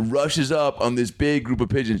John rushes up on this big group of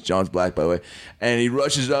pigeons. John's black, by the way, and he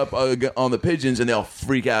rushes up on the pigeons, and they all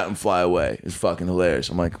freak out and fly away. It's fucking hilarious.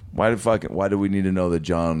 I'm like, why do we need to know that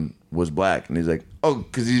John was black? And he's like, oh,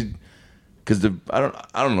 I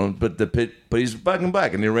don't know, but he's fucking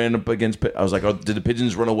black, and he ran up against. I was like, oh, did the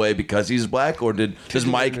pigeons run away because he's black, or do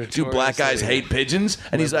black guys hate pigeons?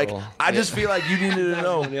 And he's like, I just feel like you needed to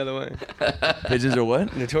know. The other way. Pigeons are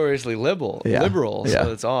what? Notoriously liberal, Yeah.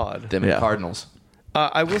 so it's odd. Them and Cardinals.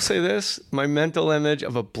 I will say this: my mental image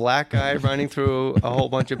of a black guy running through a whole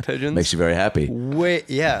bunch of pigeons Makes you very happy. Like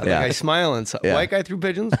I smile and Yeah. white guy through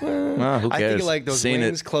pigeons. Who I think cares? of, like those Seen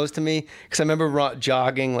wings it. close to me because I remember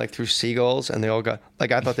jogging like through seagulls, and they all got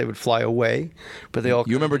like I thought they would fly away, but they all.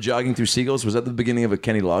 You remember jogging through seagulls? Was that the beginning of a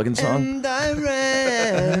Kenny Loggins song? And I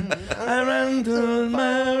ran to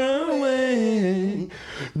my own way.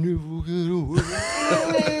 Never get away.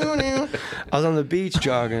 I was on the beach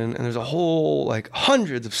jogging, and there's a whole like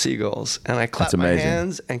hundreds of seagulls, and I clapped my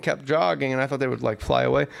hands and kept jogging, and I thought they would like fly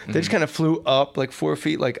away. They just kind of flew up like 4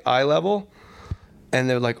 feet, like eye level, and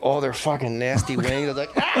they're like all their fucking nasty wings. I was like,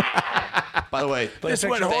 ah! By the way, This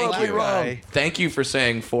went horribly wrong. Thank you for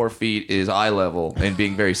saying 4 feet is eye level and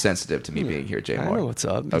being very sensitive to me being here, Jay I Mohr. know what's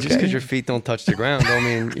up. Just because your feet don't touch the ground don't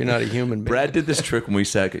mean you're not a human being. Brad did this trick when we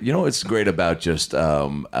sat. You know what's great about just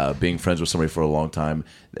being friends with somebody for a long time,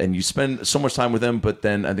 and you spend so much time with them, but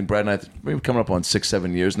then I think Brad and I, maybe coming up on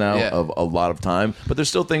 6-7 years now of a lot of time, but there's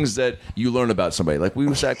still things that you learn about somebody. Like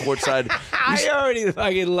we sat courtside. I already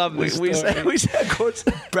fucking love this we sat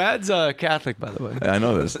courtside. Brad's Catholic, by the way. I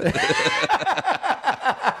know this.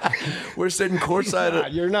 We're sitting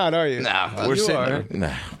courtside. You're not, are you? No, We're you sitting. are.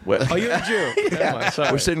 Nah. Oh, you're a Jew. Never mind,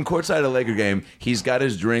 sorry. We're sitting courtside at a Laker game. He's got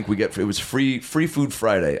his drink. It was free food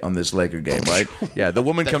Friday on this Laker game, right? Yeah. The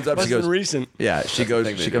woman comes up. She goes. Recent. Yeah. She goes.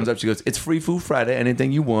 She comes up. She goes. It's free food Friday.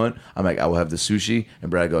 Anything you want. I'm like, I will have the sushi.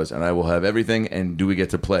 And Brad goes, and I will have everything. And do we get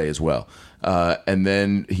to play as well? And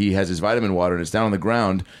then he has his vitamin water, and it's down on the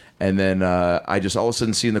ground. And then I just all of a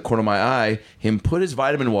sudden see in the corner of my eye him put his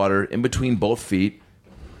vitamin water in between both feet,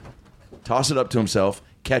 toss it up to himself,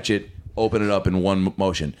 catch it, open it up in one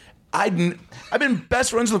motion. I've been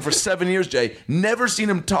best friends with him for 7 years, Jay. Never seen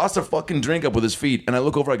him toss a fucking drink up with his feet. And I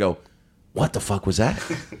look over, I go, what the fuck was that?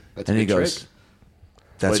 And he goes, trick.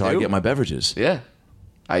 that's What how I I do. get my beverages. Yeah.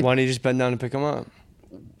 Why don't you just bend down and pick him up?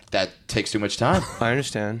 that takes too much time. I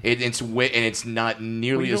understand. It's not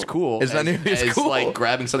nearly as cool. It's not nearly as cool. Like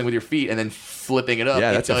grabbing something with your feet and then flipping it up.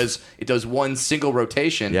 Yeah, it does one single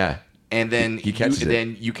rotation. Yeah. And then you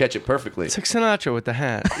catch it perfectly. It's like Sinatra with the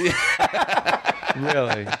hat.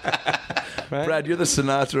 Really. Right? Brad, you're the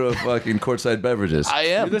Sinatra of fucking courtside beverages. I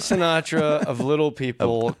am. You're the Sinatra of little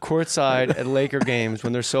people courtside at Laker games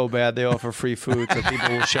when they're so bad they offer free food so people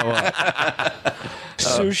will show up.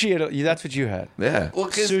 Sushi, that's what you had. Yeah. Well,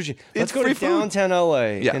 Sushi. Let's it's go free to food. downtown LA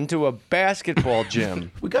Yeah. into a basketball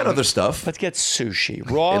gym. We got other stuff. Let's get sushi.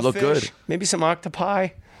 Raw They look fish, good. maybe some octopi.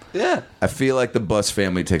 Yeah. I feel like the Bus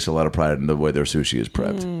family takes a lot of pride in the way their sushi is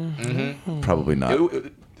prepped. Probably not.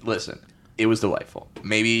 Listen, it was delightful.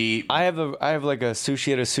 Maybe I have like a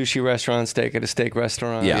sushi at a sushi restaurant, steak at a steak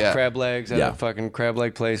restaurant, Yeah. crab legs at Yeah. a fucking crab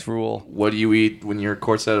leg place rule. what do you eat when you're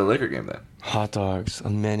courtside at a Laker game then? Hot dogs,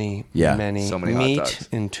 many Yeah. many So many hot meat dogs.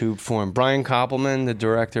 in tube form. Brian Koppelman, the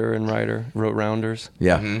director and writer, wrote Rounders.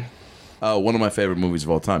 Yeah. One of my favorite movies of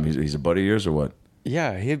all time. He's a buddy of yours or what?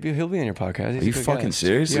 Yeah, he'll be on your podcast. He's Are you a good fucking guy.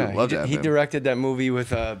 serious? Yeah, Love that, he man. directed that movie with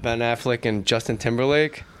Ben Affleck and Justin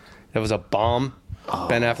Timberlake. That was a bomb.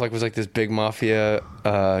 Ben Affleck was like this big mafia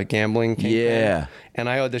gambling kingpin. Yeah. And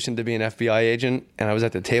I auditioned to be an FBI agent, and I was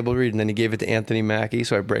at the table read, and then he gave it to Anthony Mackie,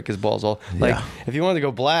 so I break his balls all. Like, Yeah. if you wanted to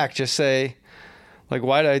go black, just say, like,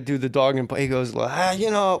 why did I do the dog and he goes,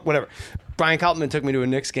 whatever. Brian Koppelman took me to a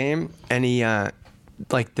Knicks game, and he,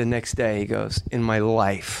 like, the next day, he goes, in my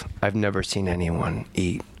life, I've never seen anyone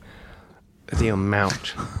eat the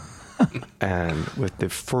amount and with the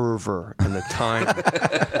fervor and the time.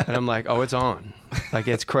 And I'm like, oh, it's on. Like,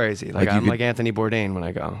 it's crazy. Like, Like you I'm could- like Anthony Bourdain when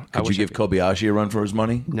I go. Could you give Kobayashi a run for his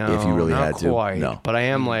money? No, if you really not had to. quite. No. But I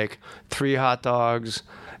am like 3 hot dogs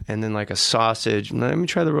and then like a sausage. And then let me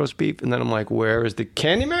try the roast beef. And then I'm like, where is the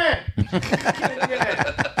Candyman?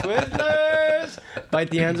 Candyman. Twizzlers. Bite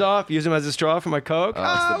the ends off. Use them as a straw for my Coke. Oh,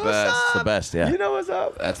 it's the what's best. up? It's the best, yeah. You know what's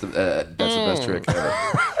up? That's the best trick ever.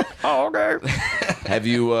 Oh, okay. Have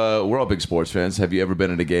you, we're all big sports fans. Have you ever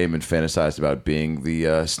been at a game and fantasized about being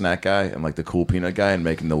the snack guy and like the cool peanut guy and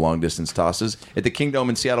making the long distance tosses? At the Kingdom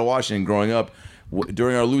in Seattle, Washington, growing up,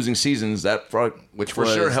 during our losing seasons, Which for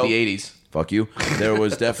was sure helped. the 80s. Fuck you. There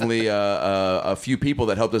was definitely a few people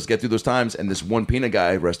that helped us get through those times. And this one peanut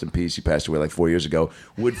guy, rest in peace, he passed away like 4 years ago,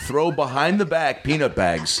 would throw behind the back peanut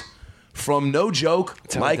bags from, no joke,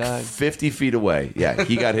 how he like died. 50 feet away. Yeah,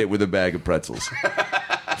 he got hit with a bag of pretzels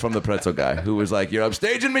from the pretzel guy who was like, you're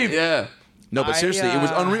upstaging me. Yeah. No, but seriously, it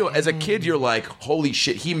was unreal. As a kid, you're like, holy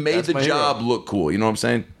shit, he made That's the my job hero. look cool. You know what I'm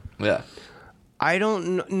saying? Yeah. I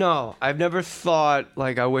don't know. I've never thought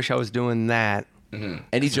like I wish I was doing that.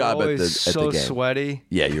 Any job at Always the so game. sweaty.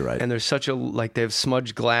 Yeah, you're right. And there's such a like they have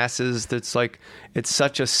smudged glasses. That's like it's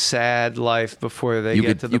such a sad life before they you get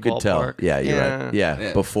could to the you could tell. ballpark. Yeah, you're right.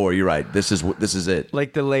 Yeah, before you're right. This is it.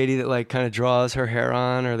 Like the lady that like kind of draws her hair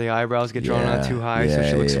on, or the eyebrows get drawn on Yeah. too high, so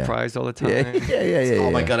she looks Yeah. surprised all the time. Yeah.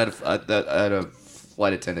 Oh my god! I had a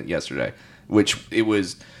flight attendant yesterday, which it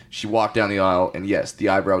was. She walked down the aisle, and yes, the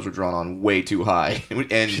eyebrows were drawn on way too high.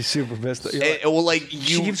 And She's super pissed. You're and- like, well, like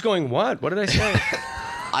she you, keeps going, what? What did I say?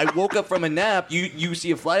 I woke up from a nap. You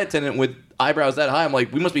see a flight attendant with eyebrows that high. I'm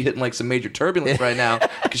like, we must be hitting like some major turbulence right now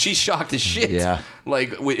because she's shocked as shit. Yeah.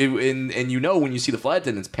 Like, and you know when you see the flight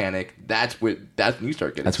attendants panic, that's when you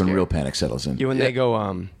start getting. That's when scared. real panic settles in. When they go,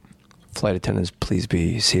 flight attendants, please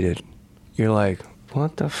be seated. You're like,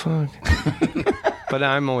 what the fuck? But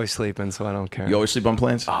I'm always sleeping, so I don't care. You always sleep on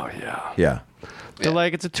planes? Oh, yeah. Yeah. They're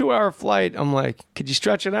like, it's a 2-hour flight. I'm like, could you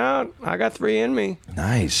stretch it out? I got 3 in me.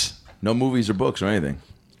 Nice. No movies or books or anything.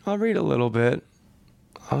 I'll read a little bit.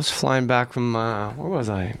 I was flying back from, where was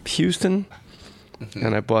I? Houston.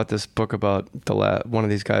 And I bought this book about one of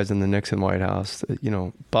these guys in the Nixon White House. You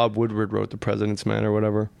know, Bob Woodward wrote The President's Man or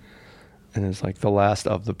whatever. And it's like the last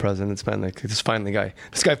of the President's Men. Like, this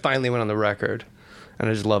guy finally went on the record. And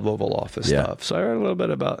I just love Oval Office stuff. So I read a little bit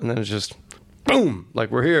about and then it's just, boom, like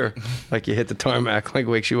we're here. Like you hit the tarmac, like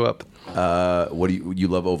wakes you up. What do you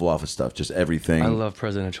love Oval Office stuff? Just everything. I love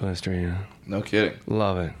presidential history, yeah. No kidding.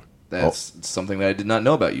 Love it. That's something that I did not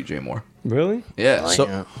know about you, Jay Moore. Really? Yeah.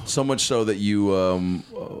 So much so that you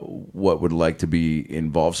would like to be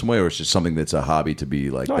involved some way, or it's just something that's a hobby to be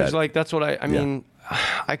like No, that? it's like that's what I mean,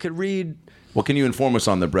 I could read. What can you inform us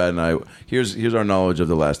on that, Brad and I? Here's our knowledge of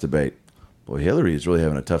the last debate. Boy, Hillary is really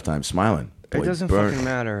having a tough time smiling. Boy, It doesn't burn. fucking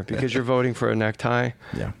matter because you're voting for a necktie.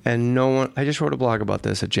 Yeah. And no one. I just wrote a blog about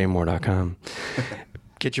this at jmoore.com.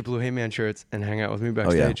 Get your Blue Heyman shirts and hang out with me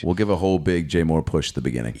Oh yeah, backstage. we'll give a whole big Jay Moore push at the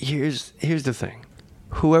beginning. Here's the thing.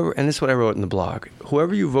 whoever, and this is what I wrote in the blog,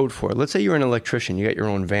 whoever you vote for, let's say you're an electrician, you got your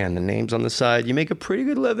own van, the name's on the side, you make a pretty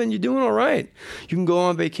good living, you're doing all right. You can go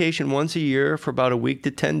on vacation once a year for about a week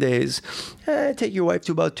to 10 days, take your wife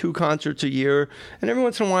to about 2 concerts a year, and every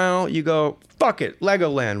once in a while you go, fuck it,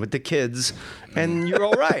 Legoland with the kids, and you're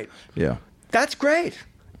all right. Yeah. That's great.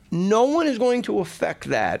 No one is going to affect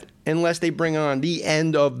that unless they bring on the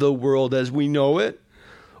end of the world as we know it.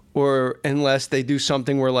 Or unless they do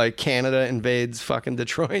something where like Canada invades fucking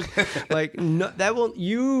Detroit, like no, that will.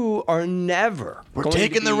 You are never. We're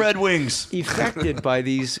taking the Red Wings. Affected by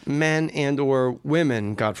these men and or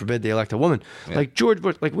women. God forbid they elect a woman. Yeah. Like George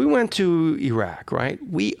Bush. Like we went to Iraq, right?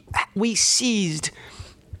 We seized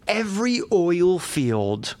every oil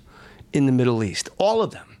field in the Middle East, all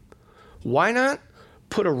of them. Why not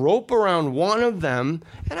put a rope around one of them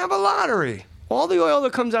and have a lottery? All the oil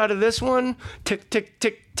that comes out of this one, tick, tick,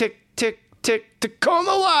 tick, tick, tick, tick,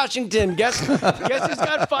 Tacoma, Washington. Guess who's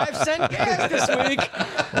got 5-cent gas this week?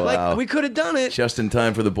 Wow. Like, we could have done it. Just in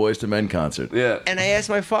time for the Boys to Men concert. Yeah. And I asked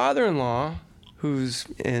my father-in-law, who's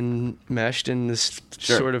enmeshed in this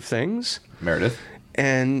sort of things. Meredith.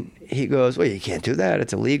 And he goes, well, you can't do that.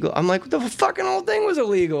 It's illegal. I'm like, the fucking whole thing was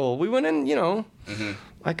illegal. We went in,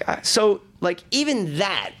 Like, so, like, even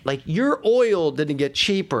that, like, your oil didn't get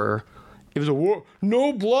cheaper. It was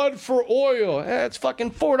no blood for oil. It's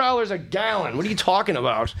fucking $4 a gallon. What are you talking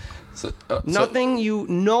about?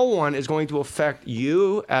 No one is going to affect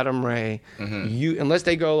you, Adam Ray, you unless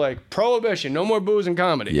they go like prohibition, no more booze and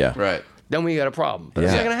comedy. Yeah, right. Then we got a problem. But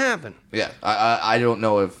it's not going to happen. Yeah, I don't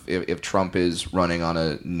know if Trump is running on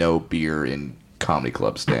a no beer in comedy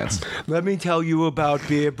club stance. Let me tell you about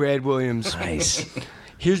Beer Brad Williams. Nice.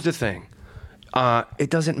 Here's the thing. It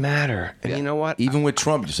doesn't matter. And you know what? Even with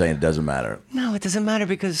Trump, you're saying it doesn't matter. No, it doesn't matter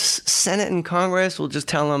because Senate and Congress will just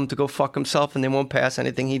tell him to go fuck himself and they won't pass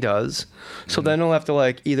anything he does. So then he'll have to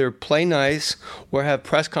like either play nice or have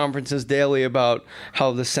press conferences daily about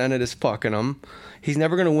how the Senate is fucking him. He's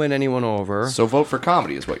never going to win anyone over. So vote for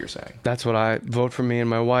comedy is what you're saying. That's what I vote for me and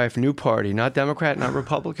my wife. New party. Not Democrat, not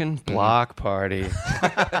Republican. Block party.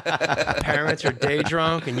 Parents are day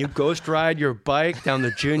drunk and you ghost ride your bike down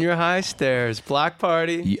the junior high stairs. Block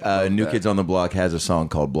party. New Kids on the Block has a song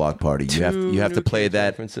called Block Party. You have to play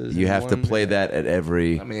that. You have to play that at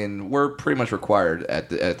every... I mean, we're pretty much required at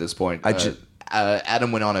this point.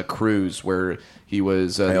 Adam went on a cruise where he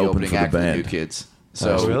was the opening act for the New Kids.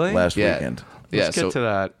 So really? Last weekend. Let's get to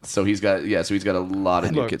that. So he's got a lot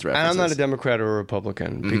of New Kids references. And I'm not a Democrat or a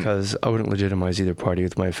Republican because I wouldn't legitimize either party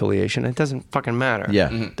with my affiliation. It doesn't fucking matter. Yeah.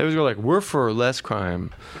 They always go like, we're for less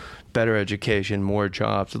crime, better education, more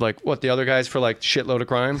jobs. Like, what, the other guys for like shitload of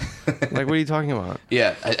crime? Like, what are you talking about?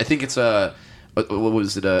 Yeah, I think it's what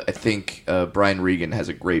was it? I think Brian Regan has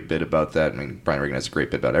a great bit about that. I mean, Brian Regan has a great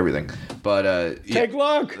bit about everything. But take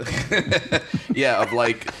luck. Yeah, of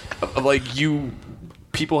like you.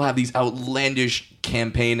 People have these outlandish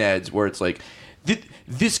campaign ads where it's like,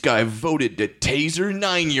 this guy voted to taser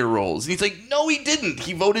 9-year-olds. And he's like, no, he didn't.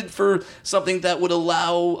 He voted for something that would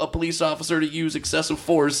allow a police officer to use excessive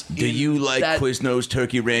force. Do you like Quiznos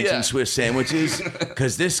turkey ranch and Swiss sandwiches?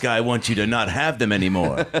 Because this guy wants you to not have them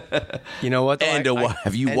anymore. You know what? Though? And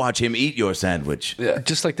have you watched him eat your sandwich? Yeah.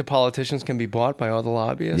 Just like the politicians can be bought by all the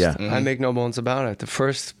lobbyists. Yeah. I make no bones about it. The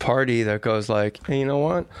first party that goes like, hey, you know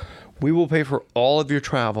what? We will pay for all of your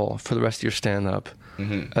travel for the rest of your stand-up.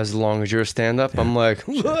 As long as you're a stand-up, I'm like,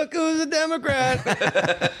 look who's a Democrat.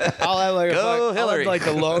 I'll have like Go Hillary. I'll have like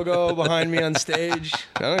the logo behind me on stage.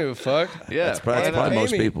 I don't give a fuck. Yeah, that's probably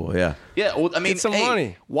most people. Yeah. Yeah. Well, I mean, get some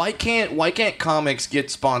money. Why can't comics get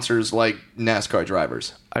sponsors like NASCAR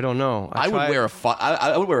drivers? I don't know. I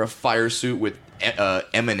would wear a fire suit with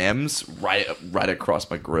M&M's right across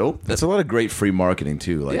my grill. That's a lot of great free marketing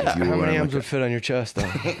too. Like, Yeah. if you How were many wearing, M's would fit on your chest, though?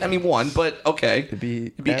 I mean, one, but okay. It'd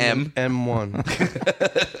be M.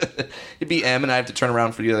 M1. It'd be M, and I have to turn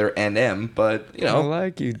around for the other N-M, but, you I know.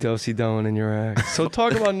 like you, Dosey Doan, in your act. So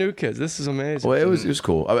talk about New Kids. This is amazing. well, it was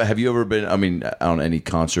cool. Have you ever been? I mean, on any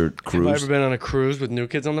concert cruise? Have I ever been on a cruise with New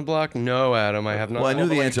Kids on the Block? No, Adam, I have not. Well, I knew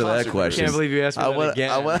the answer to that I question. can't believe you asked me that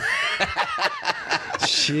again.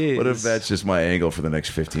 Jeez. What if that's just my angle for the next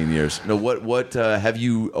 15 years? No, what have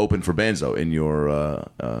you opened for bands though in your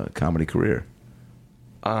comedy career?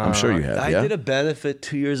 I'm sure you have. I yeah? did a benefit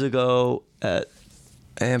 2 years ago at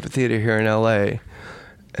Amphitheater here in LA,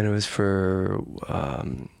 and it was for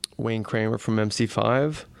Wayne Kramer from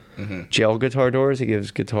MC5. Jail Guitar Doors. He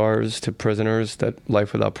gives guitars to prisoners that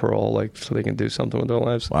life without parole, like so they can do something with their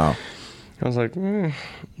lives. Wow. I was like,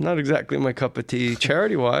 not exactly my cup of tea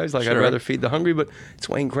charity-wise. Like, Sure. I'd rather feed the hungry, but it's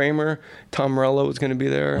Wayne Kramer. Tom Morello was going to be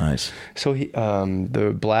there. Nice. So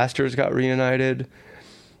the Blasters got reunited.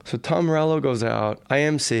 So Tom Morello goes out. I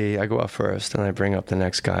MC. I go up first, and I bring up the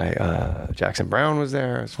next guy. Jackson Brown was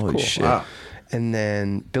there. It's Holy cool. shit. Wow. And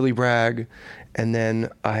then Billy Bragg. And then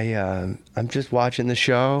I'm just watching the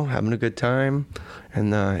show, having a good time.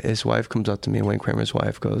 And his wife comes up to me, Wayne Kramer's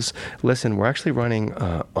wife goes, listen, we're actually running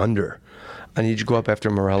under. I need you to go up after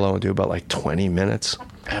Morello and do about like 20 minutes.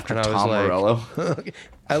 After and I Tom Morello?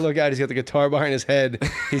 I look out, he's got the guitar behind his head.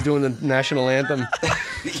 He's doing the national anthem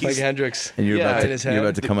like Hendrix. And you're, Yeah, about, in his to, you're head.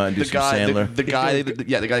 about to come out and do The some guy, Sandler.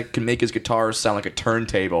 the guy can make his guitars sound like a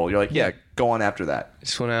turntable. You're like, yeah, go on after that.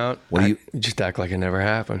 Just went out. What do you- just act like it never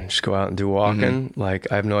happened. Just go out and do walking. Like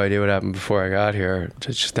I have no idea what happened before I got here.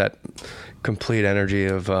 It's just that complete energy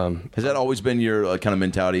of Has that always been your kind of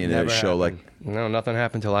mentality in a never show? happened. No, nothing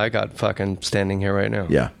happened till I got fucking standing here right now.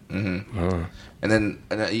 Like, yeah.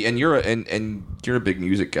 And you're a big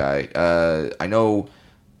music guy. I know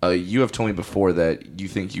you have told me before that you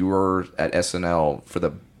think you were at SNL for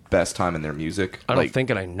the best time in their music. I don't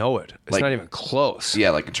think it. I know it. It's like- not even close.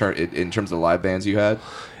 Yeah, like in terms of the live bands you had.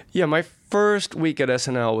 Yeah, my first week at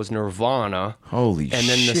SNL was Nirvana. Holy shit. And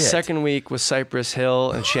then the second week was Cypress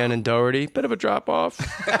Hill and Shannon Doherty. Bit of a drop off.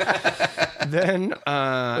 Then Wait,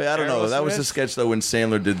 I don't know. That was the Aerosmith. sketch, though, when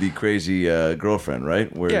Sandler did the crazy girlfriend,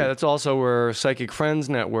 right? Where, Yeah, that's also where Psychic Friends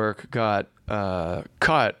Network got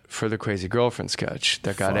cut for the Crazy Girlfriend sketch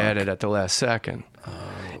that got added at the last second.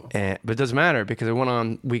 But it doesn't matter because it went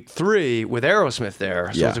on week 3 with Aerosmith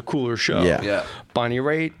there, so Yeah. it's a cooler show. Yeah. Yeah. Bonnie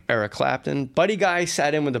Raitt, Eric Clapton, Buddy Guy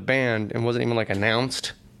sat in with the band and wasn't even like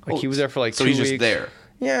announced. Like he was there for like So 2 he's weeks. just there.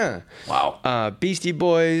 Yeah. Wow. Beastie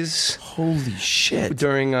Boys Holy shit.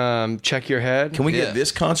 during Check Your Head. Can we Yeah. get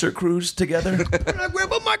this concert cruise together? When I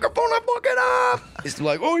grab a microphone, I fuck it up. It's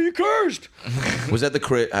like, oh, you cursed. Was that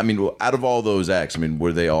the I mean, out of all those acts, I mean,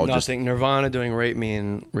 were they all Nothing. Nirvana doing Rape Me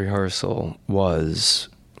in rehearsal was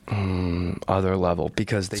other level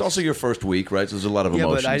because they. It's also your first week, right? So there's a lot of Yeah,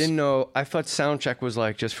 emotions. but I didn't know. I thought soundcheck was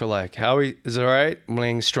like just for like, Howie, is it all right? I'm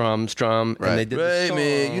playing strum, and they did the Right, song.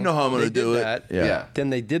 man, you know how I'm gonna They did do it. that. Yeah. Yeah. Then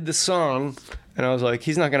they did the song, and I was like,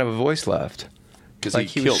 he's not gonna have a voice left. Because Like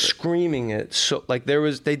he he killed was it. screaming it. So like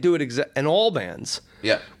they do it in all bands.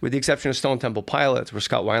 Yeah. With the exception of Stone Temple Pilots, where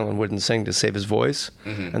Scott Weiland wouldn't sing to save his voice.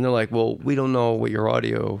 Mm-hmm. And they're like, well, we don't know what your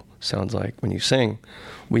audio sounds like when you sing.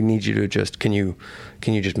 We need you to just, can you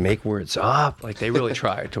just make words up? Like, they really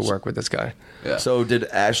tried to work with this guy. Yeah. So did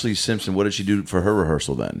Ashley Simpson, what did she do for her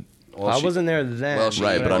rehearsal then? Well, I she- wasn't there then. well, she-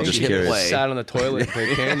 Right, but I I'm think just she curious. sat on the toilet and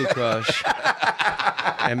played Candy Crush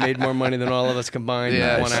and made more money than all of us combined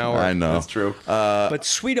Yeah, in 1 hour. I know. That's true. But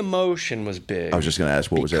Sweet Emotion was big. I was just going to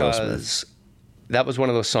ask, what was Aerosmith? because that was one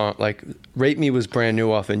of those songs. Like "Rape Me" was brand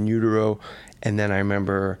new off In Utero, and then I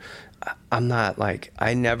remember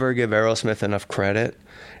I never give Aerosmith enough credit.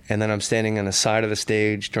 And then I'm standing on the side of the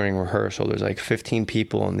stage during rehearsal. There's like 15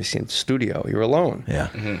 people in the studio. You're alone. Yeah.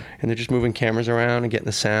 And they're just moving cameras around and getting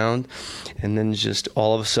the sound. And then just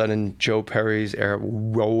all of a sudden, Joe Perry's that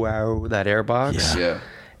airbox. Yeah.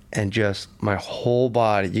 And just my whole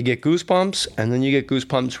body, you get goosebumps, and then you get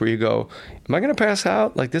goosebumps where you go, am I going to pass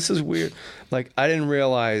out? Like, this is weird. Like, I didn't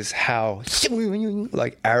realize how,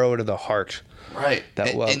 like, arrow to the heart. Right.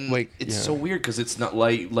 That was- and wait, it's yeah. so weird because it's not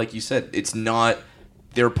like you said, it's not.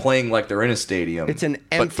 They're playing like they're in a stadium. It's an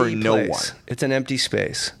empty but for no place. one. It's an empty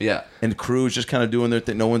space. Yeah. And crew's just kind of doing their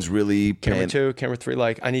thing. No one's really Camera paying. 2, camera 3,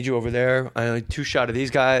 like, I need you over there. I need 2 shot of these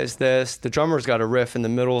guys, this. The drummer's got a riff in the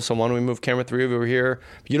middle, so why don't we move camera 3 over here?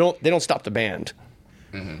 They don't stop the band.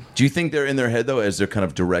 Do you think they're in their head, though, as they're kind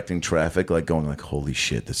of directing traffic, like going like, holy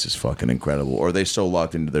shit, this is fucking incredible? Or are they so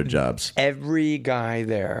locked into their jobs? Every guy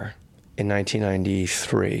there in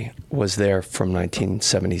 1993 was there from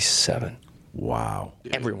 1977. Wow.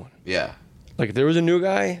 Everyone. Yeah. Like, if there was a new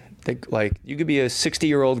guy, like, you could be a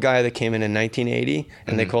 60-year-old guy that came in 1980,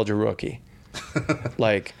 and they called you rookie.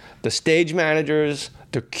 Like, the stage managers,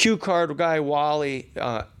 the cue card guy, Wally,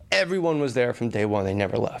 everyone was there from day one. They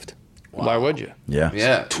never left. Why would you? Yeah.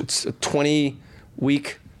 Yeah. It's a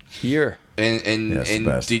 20-week year. And Yeah, it's the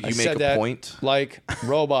best. did I you said make a that point? like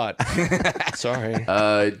robot. Sorry.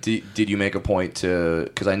 Did you make a point to?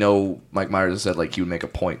 Because I know Mike Myers said like he would make a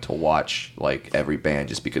point to watch like every band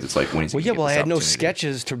just because it's like when he's. Well, yeah, I had no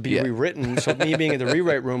sketches to be Yeah. rewritten, so me being in the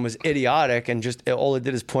rewrite room was idiotic, and just all it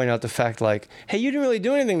did is point out the fact, like, hey, you didn't really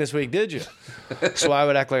do anything this week, did you? So I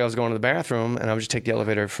would act like I was going to the bathroom, and I would just take the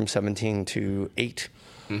elevator from 17 to 8,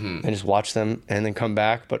 and just watch them, and then come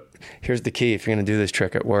back. But here's the key: if you're going to do this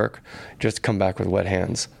trick at work, just come back with wet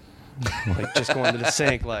hands. like just going to the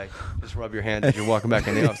sink, like just rub your hands as you're walking back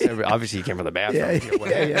in the office. Obviously, you came from the bathroom.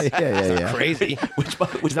 Yeah. Crazy. Which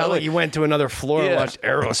It's not like you went to another floor and watched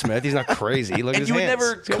Aerosmith. He's not crazy. Look at and his you would hands.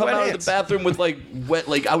 never He's got come wet out hands. of the bathroom with like wet.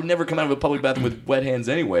 Like I would never come out of a public bathroom with wet hands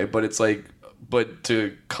anyway. But it's like, but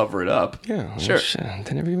to cover it up. Yeah, sure. Shit.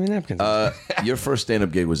 They never give me napkins. Your first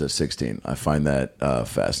stand-up gig was at 16. I find that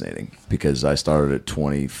fascinating because I started at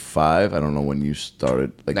 25. I don't know when you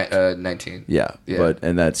started. Like 19. Yeah, Yeah.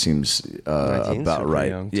 and that seems 19's about pretty right.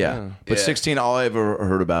 young, Yeah, too. but Yeah. 16, all I ever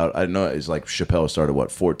heard about, I know, is like Chappelle started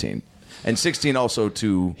 14, and 16 also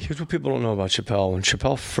too. Here's what people don't know about Chappelle. When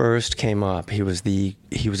Chappelle first came up, he was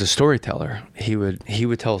a storyteller. He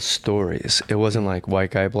would tell stories. It wasn't like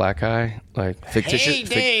white guy, black guy, like Fictitious. Hey,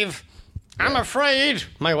 Dave, I'm afraid.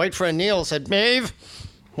 My white friend Neil said, Dave,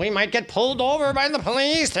 we might get pulled over by the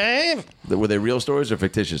police, Dave. Were they real stories or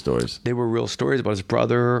fictitious stories? they were real stories about his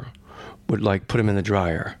brother would like put him in the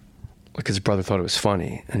dryer. Like his brother thought it was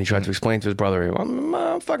funny, and he tried to explain to his brother,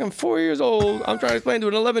 I'm fucking 4 years old. I'm trying to explain to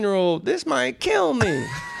an 11-year-old, this might kill me.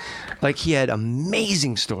 Like he had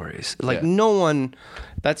amazing stories. Like no one,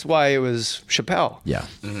 that's why it was Chappelle. Yeah.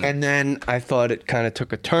 And then I thought it kind of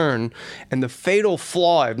took a turn. And the fatal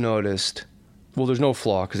flaw I've noticed, well, there's no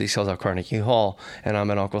flaw because he sells out Carnegie Hall, and I'm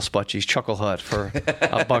at Uncle Sputchy's Chuckle Hut for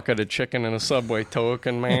a bucket of chicken and a Subway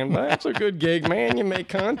token, man. That's a good gig, man. You make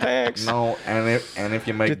contacts. No, and if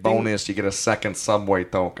you make Good thing- bonus, you get a second Subway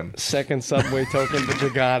token. Second Subway token, but you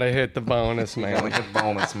gotta hit the bonus, You man. get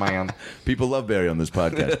bonus, man. People love Barry on this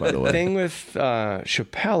podcast, by the way. Thing with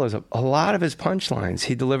Chappelle is a lot of his punchlines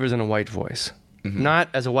he delivers in a white voice, not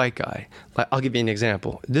as a white guy. Like, I'll give you an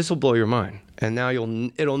example. This will blow your mind, and now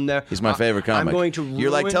it'll never. He's my favorite comic. I'm going to. You're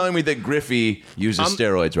like ruin- telling me that Griffey uses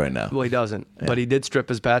steroids right now. Well, he doesn't, but he did strip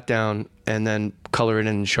his bat down and then color it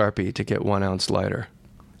in Sharpie to get 1 ounce lighter.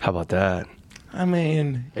 How about that? I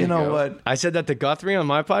mean, you know go. what? I said that to Guthrie on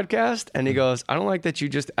my podcast, and he goes, "I don't like that you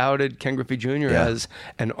just outed Ken Griffey Jr. as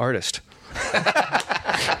an artist."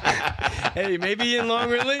 Hey, maybe in long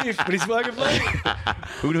relief, but he's fucking funny.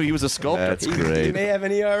 Who knew he was a sculptor? That's He great. may have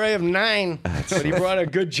an ERA of 9, but he brought a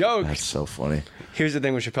good joke. That's so funny. Here's the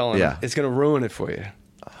thing with Chappelle, Yeah. it's going to ruin it for you.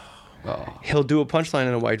 He'll do a punchline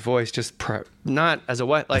in a white voice, not as a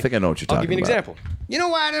white. Like, I think I know what you're I'll talking give you an about. example. You know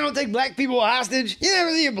why they don't take black people hostage? You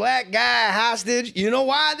never see a black guy hostage. You know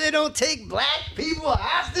why they don't take black people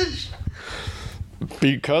hostage?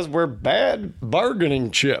 Because we're bad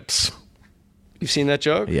bargaining chips. You've seen that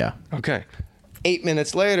joke? Yeah. Okay. 8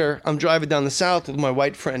 minutes later, I'm driving down the south with my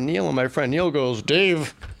white friend Neil, and my friend Neil goes,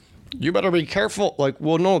 "Dave, you better be careful." Like,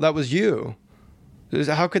 well, no, that was you.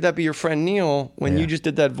 How could that be your friend Neil when you just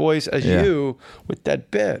did that voice as you with that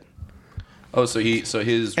bit? Oh, so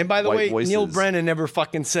his And by the white way, voices. Neil Brennan never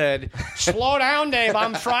fucking said, "Slow down, Dave,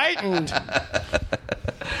 I'm frightened."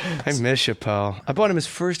 I miss Chappelle. I bought him his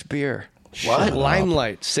first beer. What?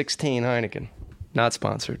 Limelight 16 Heineken. Not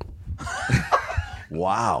sponsored.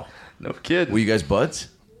 Wow. No kid. Were you guys buds?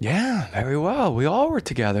 Yeah, very well. We all were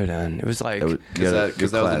together then. It was like, Because that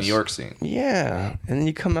was the New York scene. yeah. And then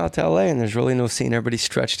you come out to LA and there's really no scene. Everybody's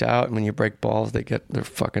stretched out. And when you break balls, they get their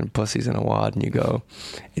fucking pussies in a wad and you go.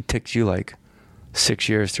 It takes you like 6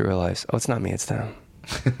 years to realize, oh, it's not me, it's them.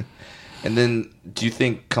 And then, do you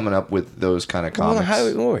think coming up with those kind of Well,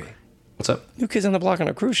 comics? Oi. What's up? New Kids on the Block on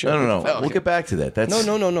a cruise ship. No. Oh, We'll okay. get back to that. That's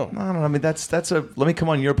No. No. I mean, that's a. Let me come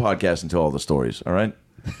on your podcast and tell all the stories. All right.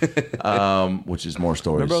 Which is more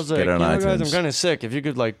stories. Remember, I was like, Get it on guys, I'm iTunes. kind of sick. If you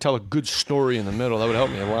could like tell a good story in the middle, that would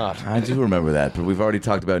help me a lot. I do remember that, but we've already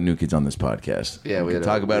talked about New Kids on this podcast. Yeah, we can had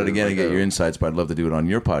talk about it again and get like your insights. But I'd love to do it on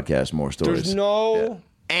your podcast. More stories. There's no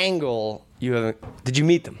angle you haven't. Did you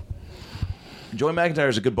meet them? Joey McIntyre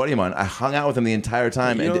is a good buddy of mine. I hung out with him the entire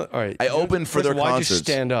time, You know, and all right. I opened for First their of all, why'd concerts.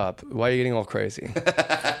 you stand up? Why are you getting all crazy?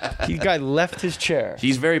 The guy left his chair.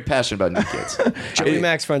 He's very passionate about New Kids. Joey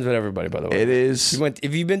Mac's friends with everybody, by the way. It is.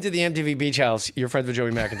 If you've been to the MTV Beach House, you're friends with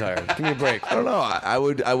Joey McIntyre. Give me a break. I don't know. I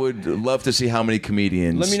would love to see how many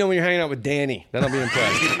comedians. Let me know when you're hanging out with Danny. Then I'll be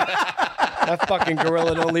impressed. That fucking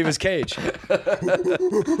gorilla don't leave his cage.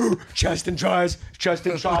 Chest and tries.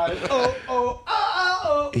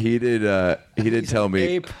 Oh. He did tell me.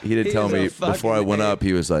 ape. He did He's tell a me before I fucking went ape. up.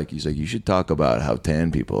 He's like, you should talk about how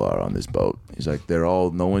tan people are on this boat. He's like, no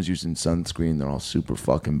one's using sunscreen. They're all super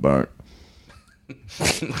fucking burnt.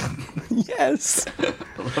 Yes.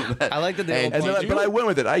 I like that they all And then point but I went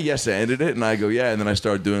with it. I ended it, and I go, yeah. And then I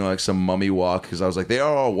started doing like some mummy walk because I was like, they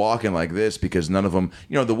are all walking like this because none of them,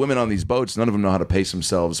 the women on these boats, none of them know how to pace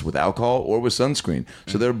themselves with alcohol or with sunscreen.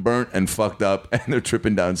 So they're burnt and fucked up, and they're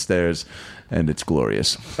tripping downstairs, and it's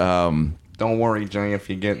glorious. Don't worry, Jay. If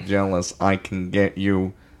you get jealous, I can get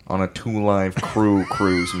you on a 2 Live Crew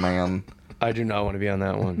cruise, man. I do not want to be on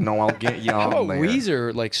that one. No, I'll get you How on about there.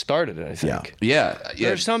 Weezer like started it, I think. Yeah.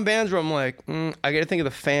 There's some bands where I'm like, I got to think of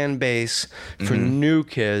the fan base for new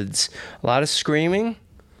kids. A lot of screaming.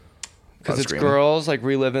 Because it's girls like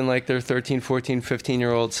reliving like their 13, 14,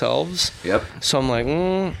 15-year-old selves. Yep. So I'm like,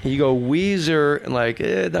 you go Weezer, and like,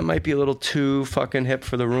 that might be a little too fucking hip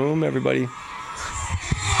for the room. Everybody.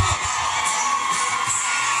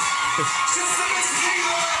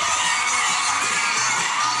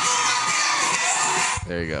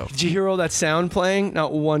 There you go. Did you hear all that sound playing?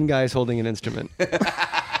 Not one guy's holding an instrument.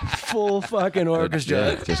 Full fucking orchestra.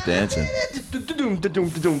 Yeah, just dancing.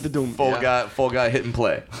 Full guy hit and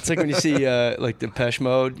play. It's like when you see like Depeche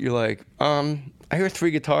Mode, you're like, I hear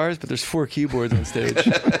 3 guitars, but there's 4 keyboards on stage.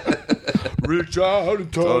 Reach out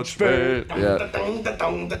and touch me. Yeah.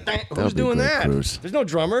 Who's doing that? Cruise. There's no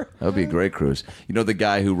drummer. That would be a great cruise. You know the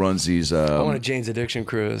guy who runs these... I want a Jane's Addiction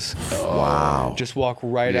cruise. Wow. Just walk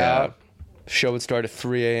right Yeah. out. Show would start at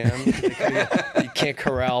 3 a.m. You can't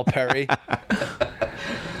corral Perry.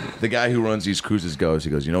 The guy who runs these cruises goes,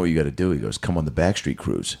 you know what you got to do? He goes, come on the Backstreet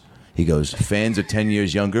Cruise. He goes, fans are 10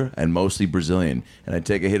 years younger and mostly Brazilian. And I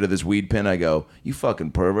take a hit of this weed pen. I go, you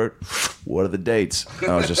fucking pervert. What are the dates?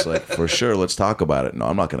 And I was just like, for sure, let's talk about it. No,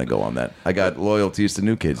 I'm not going to go on that. I got loyalties to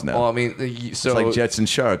new kids now. Well, I mean, so it's like Jets and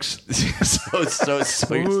Sharks. Who's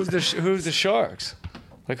the Sharks?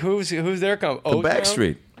 Like who's their The Ozone?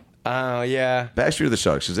 Backstreet. Oh yeah. Backstreet of the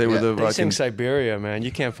Sharks, because they were the They fucking... sing Siberia, man.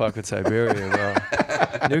 You can't fuck with Siberia, bro.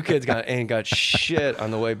 New kids ain't got shit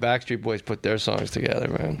on the way Backstreet Boys put their songs together,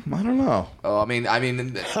 man. I don't know. I mean,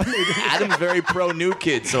 Adam's very pro new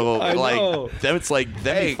kid, so I like know. them, it's like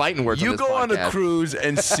them fighting words. You on this go on a podcast. cruise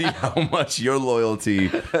and see how much your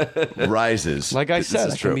loyalty rises. Like I This said,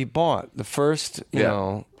 is I true. can be bought. The first,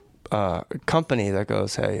 company that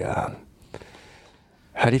goes, hey,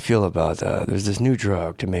 how do you feel about there's this new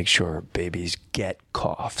drug to make sure babies get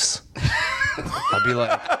coughs? I'll be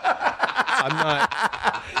like, I'm not.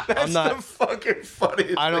 the fucking funniest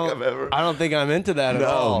thing I've ever. I don't think I'm into that at No,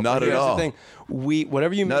 all. not But at here's all. The thing.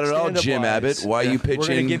 Whatever you Not make at all, stand-up Jim wise, Abbott. Why are you we're gonna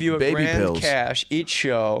pitching give you a baby grand pills? cash each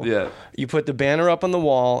show. Yeah. You put the banner up on the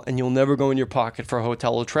wall, and you'll never go in your pocket for a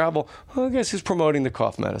hotel or travel. Well, I guess who's promoting the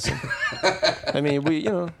cough medicine? I mean,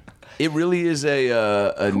 It really is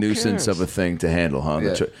a nuisance cares? of a thing to handle, huh?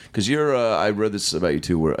 Yeah. Because you're, I read this about you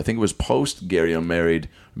too, where I think it was post Gary Unmarried,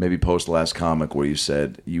 maybe post Last Comic, where you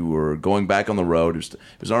said you were going back on the road. It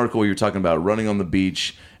was an article where you were talking about running on the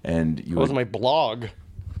beach, and you It wasn't my blog.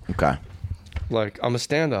 okay. Like, I'm a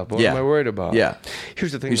stand-up. What Yeah. am I worried about? Yeah.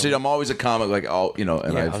 Here's the thing. You though. said I'm always a comic, like all and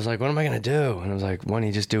I was like, what am I going to do? And I was like, why don't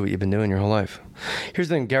you just do what you've been doing your whole life? Here's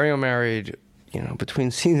the thing. Gary Unmarried, between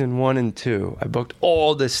season 1 and 2, I booked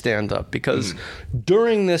all this stand-up because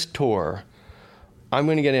during this tour, I'm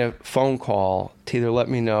going to get a phone call to either let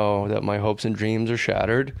me know that my hopes and dreams are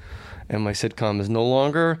shattered and my sitcom is no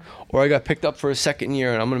longer, or I got picked up for a second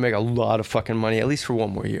year and I'm going to make a lot of fucking money, at least for one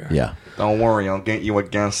more year. Yeah. Don't worry, I'll get you a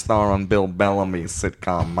guest star on Bill Bellamy's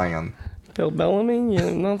sitcom, man. Bill Bellamy,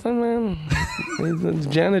 nothing, man. It's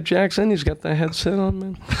Janet Jackson, he's got the headset on,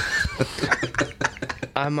 man.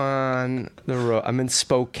 I'm on the road. I'm in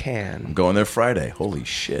Spokane. Going there Friday. Holy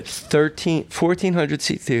shit. 1,400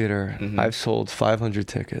 seat theater. I've sold 500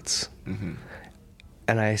 tickets.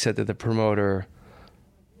 And I said to the promoter,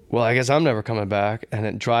 well, I guess I'm never coming back. And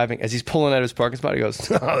then driving, as he's pulling out his parking spot, he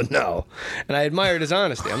goes, oh, no. And I admired his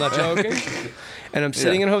honesty. I'm not joking. And I'm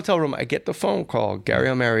sitting in a hotel room. I get the phone call. Gary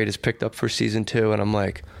Unmarried is picked up for season 2. And I'm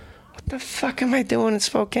like, what the fuck am I doing in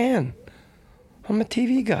Spokane? I'm a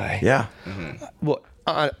TV guy. Yeah. Well,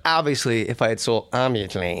 obviously, if I had sold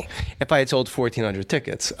 1,400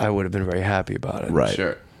 tickets, I would have been very happy about it. Right.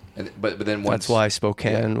 Sure. But then once That's why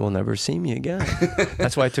Spokane will never see me again.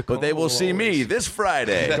 That's why I took. But they will see me this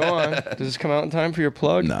Friday. Go on. Does this come out in time for your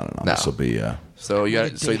plug? No. This will be. So you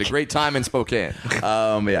had a great time in Spokane.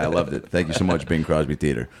 Yeah, I loved it. Thank you so much, Bing Crosby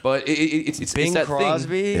Theater. But it's Bing that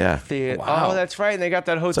Crosby. Yeah. Theater. Wow. Oh, that's right. And they got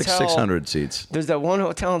that hotel. It's like 600 seats. There's that one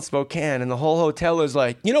hotel in Spokane, and the whole hotel is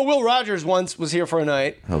like, Will Rogers once was here for a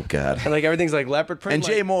night, Oh God. and like everything's like leopard print. And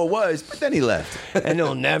Jay Moore was, but then he left. And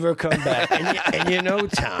he'll never come back. And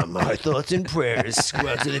Tom, our thoughts and prayers go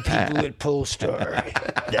out to the people at Polestar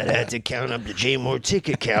that had to count up the J Moore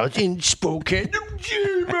ticket count in Spokane.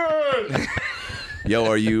 J-Man! Yo,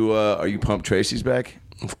 are you pumped Tracy's back?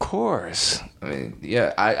 Of course. I mean,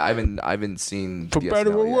 yeah, I haven't seen For the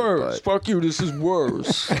better SNL or yet, worse. but- Fuck you, this is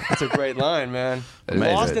worse. That's a great line, man.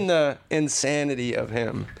 Amazing. Lost in the insanity of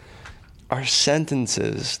him are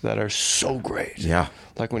sentences that are so great. Yeah.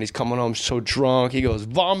 Like when he's coming home so drunk, he goes,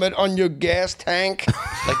 vomit on your gas tank.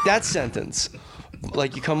 Like that sentence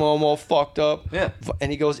like you come home all fucked up. Yeah.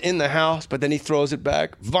 And he goes in the house, but then he throws it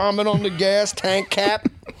back. Vomit on the gas tank cap.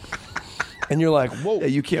 And you're like, whoa. Yeah,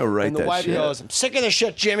 you can't write and the that wife shit. goes, I'm sick of this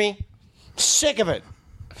shit, Jimmy. Sick of it.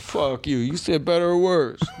 Fuck you. You said better or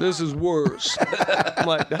worse. This is worse. I'm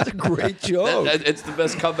like, that's a great joke. It's the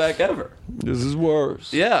best comeback ever. This is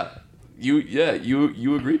worse. Yeah,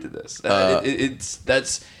 you agreed to this.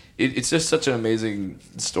 It's just such an amazing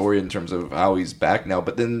story in terms of how he's back now.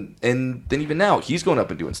 But then even now he's going up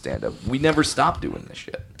and doing stand up. We never stop doing this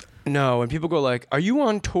shit. No, and people go like, "Are you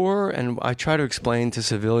on tour?" And I try to explain to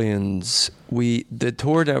civilians, the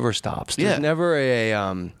tour never stops. There's never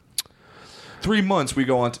a 3 months we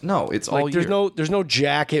go on. No, it's all like year. there's no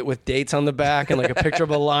jacket with dates on the back and like a picture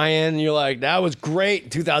of a lion. And you're like, that was great in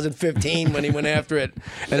 2015 when he went after it,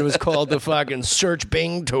 and it was called the fucking Search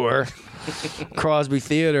Bing Tour, Crosby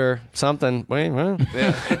Theater, something. Wait, what?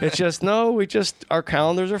 Yeah. It's just our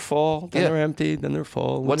calendars are full, then they're empty, then they're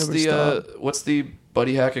full. What's the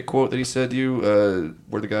Buddy Hackett quote that he said to you?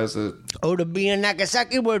 Where the guys that Oh, to be in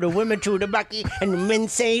Nagasaki where the women chew the bucky and the men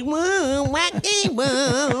say woo, wacky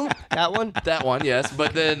woo. That one, yes.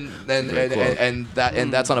 But then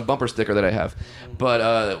that's on a bumper sticker that I have.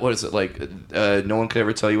 But what is it like? No one could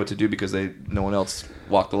ever tell you what to do because no one else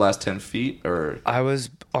walked the last 10 feet. Or I was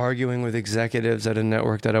arguing with executives at a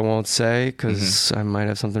network that I won't say because I might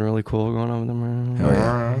have something really cool going on with them. Oh,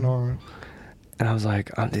 yeah. And I was like,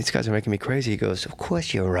 these guys are making me crazy. He goes, of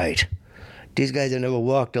course you're right. These guys have never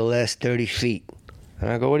walked the last 30 feet. And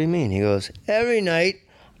I go, what do you mean? He goes, every night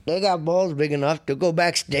they got balls big enough to go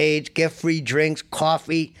backstage, get free drinks,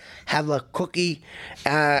 coffee, have a cookie.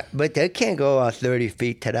 But they can't go 30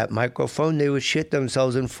 feet to that microphone. They would shit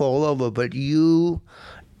themselves and fall over. But you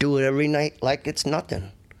do it every night like it's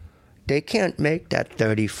nothing. They can't make that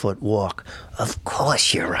 30-foot walk. Of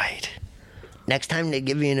course you're right. Next time they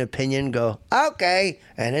give you an opinion, go, okay,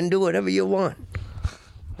 and then do whatever you want.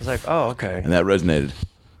 I was like, oh, okay. And that resonated.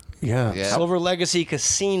 Yeah. Silver Legacy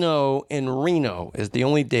Casino in Reno is the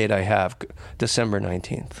only date I have, December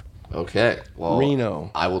 19th. Okay. Well,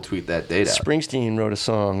 Reno. I will tweet that date out. Springsteen wrote a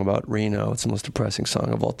song about Reno. It's the most depressing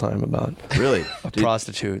song of all time about really a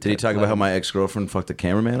prostitute. Did he talk about how my ex-girlfriend fucked the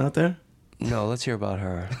cameraman out there? No, let's hear about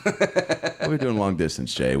her. We were doing long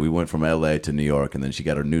distance, Jay. We went from L.A. to New York, and then she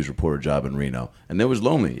got her news reporter job in Reno. And it was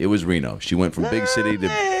lonely. It was Reno. She went from big city to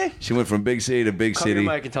big city. Come to your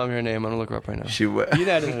mic and tell me her name. I'm gonna look her up right now. You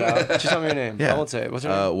edit it out. Just tell me her name. Yeah. I won't say it. What's her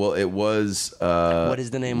name? Well, it was. What is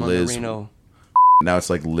the name Liz, on the Reno? Now it's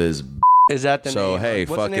like Liz. Is that the name? So hey,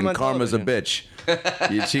 What's the name fucking on karma's television? a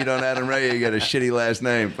bitch. You cheat on Adam Ray, you get a shitty last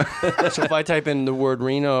name. So if I type in the word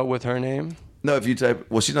Reno with her name. No, if you type,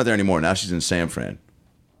 well, she's not there anymore. Now she's in San Fran.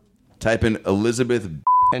 Type in Elizabeth.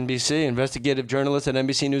 NBC, investigative journalist at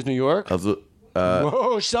NBC News New York.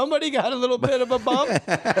 Whoa, somebody got a little bit of a bump.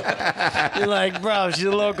 You're like, bro, she's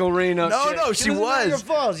a local Reno. No, she was. Niagara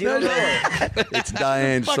Falls. You don't know her. It's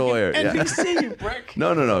Diane Sawyer. NBC, you prick.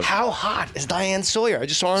 No. How hot is Diane Sawyer? I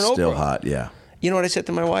just saw her on Oprah. Still hot, yeah. You know what I said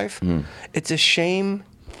to my wife? It's a shame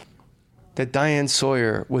that Diane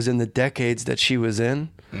Sawyer was in the decades that she was in.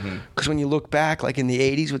 Because when you look back, like in the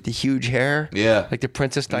 80s with the huge hair, like the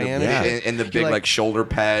Princess Diana, and the big like shoulder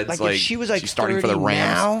pads, like if she was like she's starting 30 for the Rams.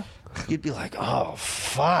 now, you'd be like, oh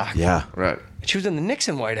fuck, Yeah. Right. She was in the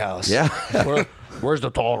Nixon White House. Yeah. Where's the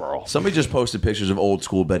tall girl? Somebody just posted pictures of old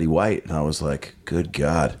school Betty White, and I was like, good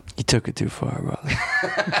God. You took it too far, brother.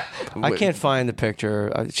 I can't find the picture.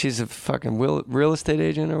 She's a fucking real estate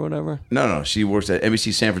agent or whatever. No. She works at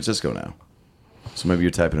NBC San Francisco now. So maybe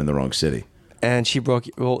you're typing in the wrong city. And she broke.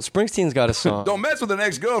 Well, Springsteen's got a song. Don't mess with an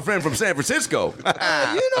ex-girlfriend from San Francisco.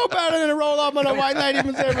 You know better than to roll up on a white lady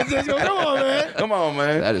from San Francisco. Come on,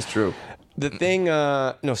 man. That is true. The thing,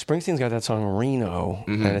 Springsteen's got that song Reno,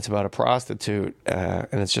 and it's about a prostitute,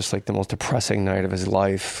 and it's just like the most depressing night of his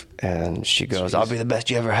life. And she goes, "I'll be the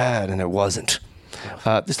best you ever had," and it wasn't.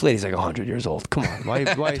 This lady's like 100 years old. Come on,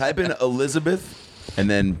 why? Type in Elizabeth, and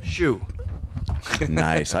then shoe.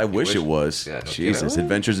 Nice. I wish it was. Yeah, Jesus,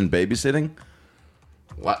 Adventures in Babysitting.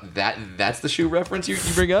 What? That's the shoe reference you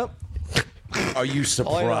bring up? Are you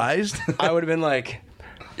surprised? I would have been like,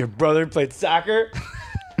 your brother played soccer.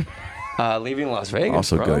 Leaving Las Vegas.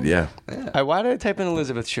 Also bro. good, yeah. Why did I type in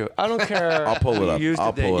Elizabeth Shue? I don't care. I'll pull it up. You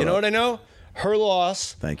know what I know? Her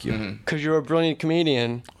loss. Thank you. Because you're a brilliant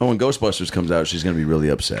comedian. Oh, when Ghostbusters comes out, she's going to be really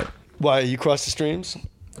upset. Why? You cross the streams?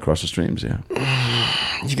 Across the streams, yeah.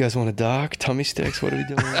 You guys want a doc? Tummy sticks? What are we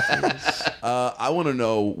doing? I want to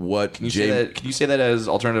know what Can you say that as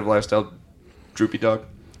alternative lifestyle droopy dog?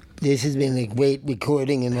 This has been a great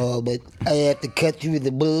recording and all, but I have to cut through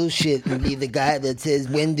the bullshit and be the guy that says,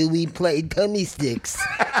 when do we play tummy sticks?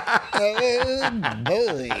 Oh,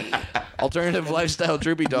 boy. Alternative lifestyle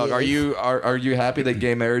droopy dog. Yes. Are you happy that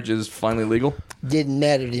gay marriage is finally legal? Didn't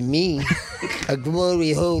matter to me. A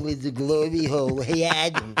glory hole is a glory hole. Hey,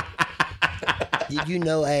 Adam. Did you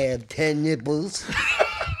know I have 10 nipples?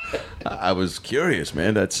 I was curious,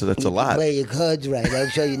 man. That's a lot. Play your cards right. I'll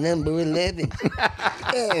show you number 11.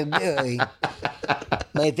 Oh, boy.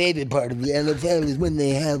 My favorite part of the NFL is when they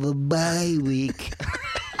have a bye week.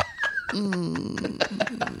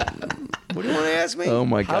 What do you want to ask me? Oh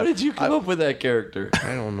my god! How did you come up with that character?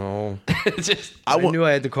 I don't know. Just, I knew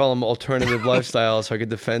I had to call him alternative lifestyle so I could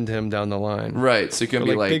defend him down the line. right, so you can But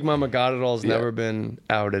be like, like, Big Mama Got It All's never been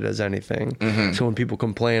outed as anything. So when people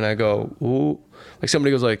complain, I go, ooh. Like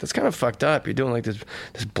somebody goes like, that's kind of fucked up. You're doing like this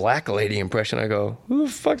black lady impression. I go, who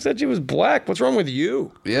the fuck said she was black? What's wrong with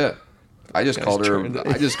you? yeah. I just called her. turned it.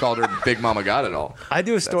 I just called her Big Mama Got It All. I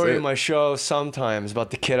do a story it. in my show sometimes about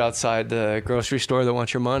the kid outside the grocery store that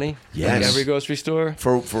wants your money. Yes. Like every grocery store.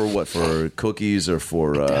 For what? For cookies or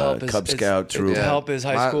for Cub Scout troop? To help his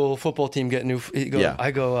high school football team get new. Yeah.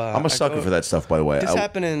 I go. I'm a sucker for that stuff, by the way. This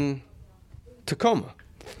happened in Tacoma.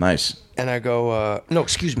 Nice. And I go, no,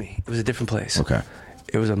 excuse me. It was a different place. Okay.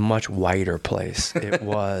 It was a much whiter place. It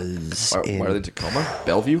was Why are they in Tacoma?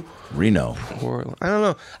 Bellevue? Reno. I don't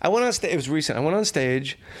know. I went on stage. It was recent. I went on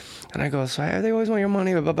stage, and I go, so they always want your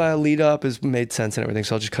money. Blah, blah, blah. Lead up has made sense and everything,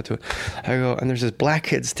 so I'll just cut to it. I go, and there's this black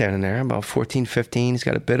kid standing there, about 14, 15. He's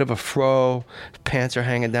got a bit of a fro. Pants are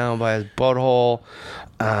hanging down by his butthole.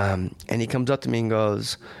 And he comes up to me and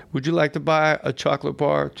goes, would you like to buy a chocolate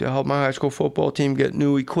bar to help my high school football team get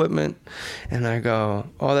new equipment? And I go,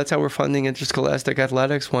 oh, that's how we're funding interscholastic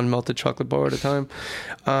athletics, one melted chocolate bar at a time.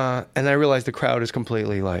 And I realized the crowd is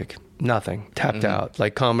completely like nothing, tapped out,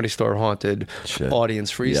 like Comedy Store haunted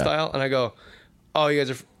audience freestyle. And I go, oh, you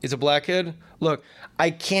guys he's a black kid? Look,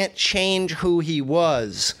 I can't change who he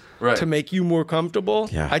was. Right. To make you more comfortable.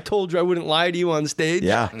 Yeah. I told you I wouldn't lie to you on stage.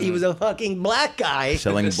 Yeah. He was a fucking black guy.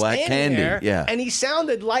 Selling black standing candy. there, Yeah. And he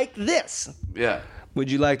sounded like this. Yeah.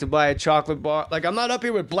 Would you like to buy a chocolate bar? Like, I'm not up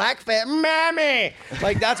here with black fat mammy.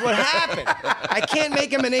 Like, that's what happened. I can't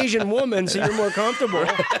make him an Asian woman so you're more comfortable.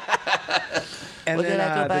 And Would you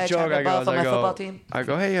like to buy the a joke chocolate I bar goes, for my football team? I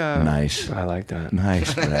go, hey, Nice. I like that.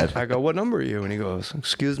 Nice, Brad. I go, what number are you? And he goes,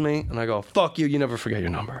 excuse me? And I go, fuck you, you never forget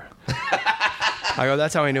your number. I go,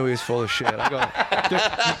 that's how I knew he was full of shit. I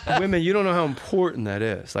go, women, you don't know how important that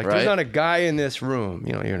is. Like, Right. there's not a guy in this room,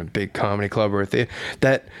 you know, you're in a big comedy club or a theater,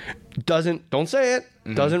 that don't say it,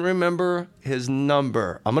 doesn't remember his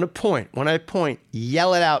number. I'm going to point. When I point,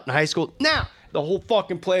 yell it out in high school. Now, the whole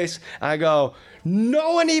fucking place. I go,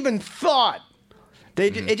 no one even thought.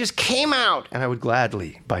 It just came out. And I would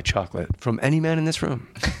gladly buy chocolate from any man in this room.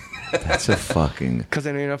 That's a fucking... Because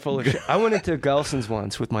I know you're not full of shit. I went into Gelson's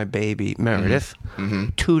once with my baby, Meredith,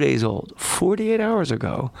 2 days old. 48 hours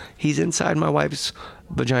ago, he's inside my wife's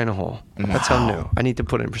vagina hole. That's how new. I need to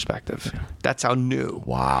put it in perspective. That's how new.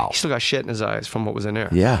 Wow. He still got shit in his eyes from what was in there.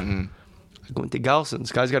 Yeah. I go into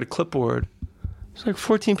Gelson's. Guy's got a clipboard. There's like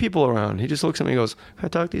 14 people around. He just looks at me and goes, can I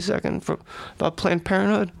talk to you a second about Planned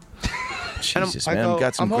Parenthood? Jesus, I man. go,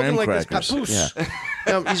 Got some I'm graham holding like crackers. this papoose.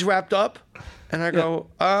 Yeah. He's wrapped up. And I go,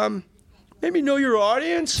 maybe know your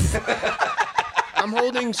audience. I'm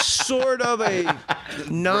holding sort of a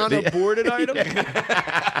non-aborted item.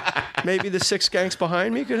 Maybe the 6 skanks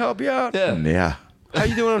behind me could help you out. Yeah. How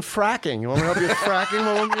you doing on fracking? You want me to help you with fracking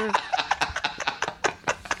while I'm here?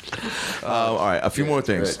 All right, a few more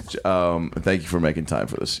things. Thank you for making time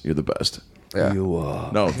for this. You're the best. Yeah.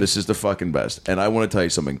 No, this is the fucking best. And I want to tell you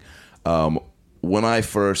something. When I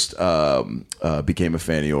first became a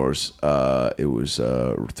fan of yours, it was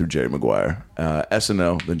through Jerry Maguire.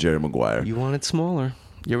 SNL, then Jerry Maguire. You want it smaller.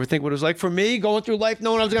 You ever think what it was like for me going through life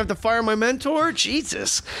knowing I was going to have to fire my mentor?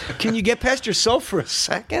 Jesus. Can you get past yourself for a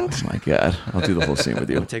second? Oh my God. I'll do the whole scene with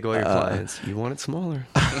you. Take all your clients. You want it smaller.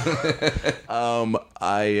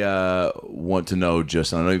 I want to know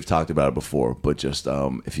just, and I know you've talked about it before, but just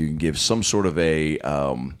if you can give some sort of a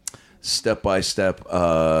step-by-step,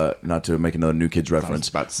 not to make another New Kids reference,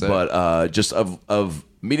 about to say. but just of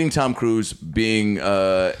meeting Tom Cruise, being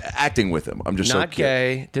acting with him. I'm just Not so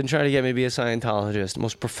gay. Didn't try to get me to be a Scientologist.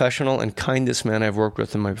 Most professional and kindest man I've worked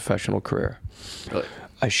with in my professional career. Really?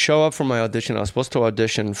 I show up for my audition. I was supposed to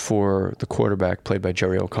audition for the quarterback played by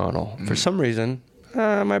Jerry O'Connell. For some reason,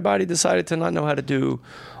 my body decided to not know how to do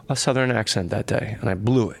a Southern accent that day, and I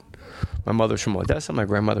blew it. My mother's from Odessa. My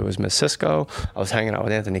grandmother was Miss Cisco. I was hanging out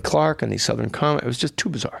with Anthony Clark and these Southern comics. It was just too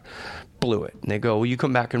bizarre. blew it. And they go, will you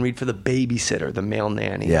come back and read for the babysitter, the male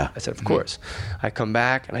nanny? Yeah. I said, of course. I come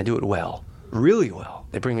back and I do it well, really well.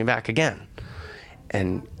 They bring me back again.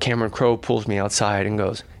 And Cameron Crowe pulls me outside and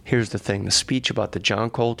goes, here's the thing, the speech about the John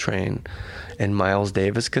Coltrane and Miles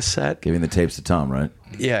Davis cassette. Giving the tapes to Tom, right?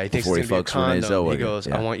 Yeah, he thinks Before it's going to be a Renee condom. He Zellweger. goes,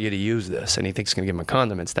 Yeah. I want you to use this. And he thinks it's going to give him a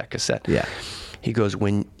condom. It's that cassette. Yeah. He goes,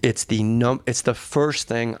 when it's the first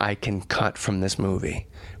thing I can cut from this movie.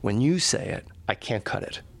 When you say it, I can't cut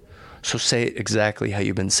it. So say it exactly how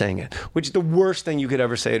you've been saying it, which is the worst thing you could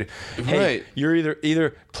ever say. Hey, Right. you're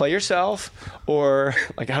either play yourself or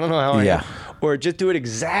like I don't know how I am, or just do it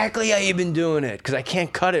exactly how you've been doing it because I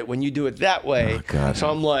can't cut it when you do it that way. Oh, God. So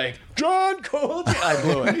I'm like, John Coltrane. I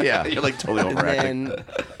blew it. Yeah, you're like totally overacting. And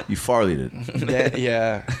You farleyed it. then,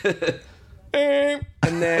 yeah.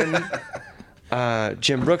 And then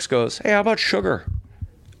Jim Brooks goes, hey, how about sugar?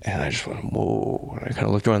 And I just went, whoa. And I kind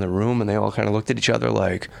of looked around the room and they all kind of looked at each other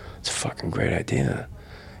like, it's a fucking great idea.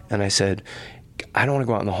 And I said, I don't want to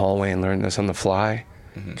go out in the hallway and learn this on the fly.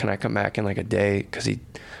 Mm-hmm. Can I come back in like a day? Because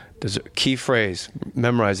there's a key phrase,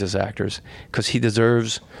 memorize this, actors, because he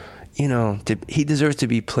deserves, he deserves to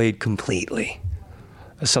be played completely.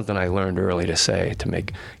 That's something I learned early to say to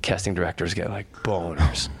make casting directors get like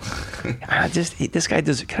boners. This guy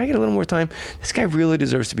does. Can I get a little more time? This guy really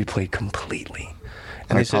deserves to be played completely.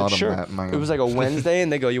 And I they said, called him sure. that, man. It was like a Wednesday,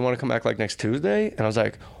 and they go, you want to come back like next Tuesday? And I was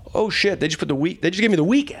like, oh shit, they just gave me the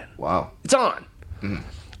weekend. Wow. It's on.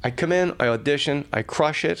 I come in, I audition, I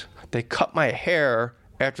crush it. They cut my hair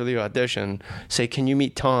after the audition, say, can you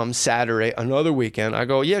meet Tom Saturday, another weekend? I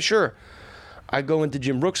go, yeah, sure. I go into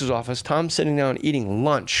Jim Brooks' office. Tom's sitting down eating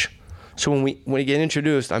lunch. So when we get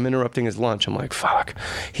introduced, I'm interrupting his lunch. I'm like, fuck.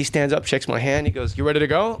 He stands up, shakes my hand. He goes, you ready to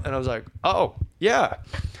go? And I was like, oh, yeah.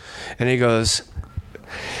 And he goes,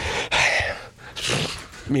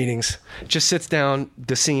 meetings. Just sits down.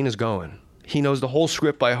 The scene is going. He knows the whole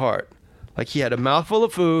script by heart. Like he had a mouthful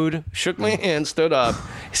of food, shook my hand, stood up.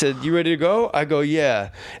 He said, you ready to go? I go,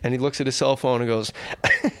 yeah. And he looks at his cell phone and goes,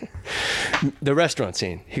 the restaurant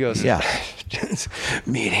scene. He goes, yeah.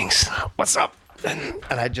 Meetings. What's up? And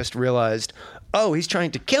I just realized, oh, he's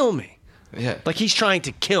trying to kill me. Yeah. Like he's trying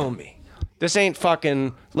to kill me. This ain't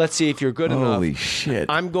fucking, let's see if you're good enough. Holy shit.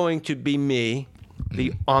 I'm going to be me,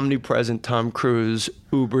 the omnipresent Tom Cruise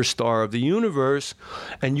uber star of the universe,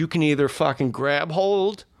 and you can either fucking grab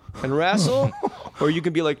hold and wrestle, or you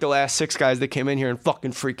can be like the last 6 guys that came in here and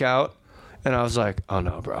fucking freak out. And I was like, oh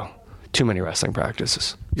no, bro. Too many wrestling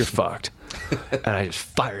practices. You're fucked. And I just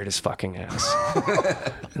fired his fucking ass.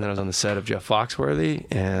 And then I was on the set of Jeff Foxworthy,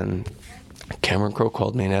 and Cameron Crowe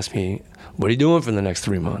called me and asked me, what are you doing for the next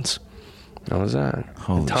 3 months? That was that.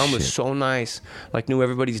 Holy and Tom shit. was so nice, like knew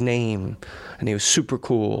everybody's name, and he was super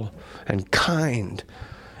cool and kind.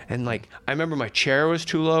 And like, I remember my chair was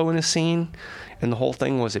too low in a scene, and the whole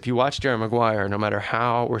thing was, if you watch Jerry Maguire, no matter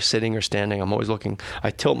how we're sitting or standing, I'm always looking, I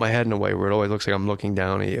tilt my head in a way where it always looks like I'm looking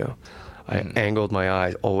down at you. I angled my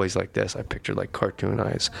eyes always like this. I pictured like cartoon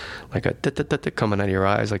eyes, like a coming out of your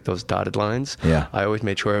eyes, like those dotted lines. Yeah. I always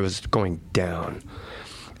made sure I was going down.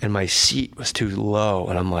 And my seat was too low,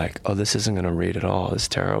 and I'm like, oh, this isn't going to read at all. This is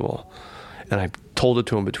terrible. And I told it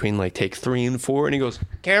to him between like take 3 and 4, and he goes,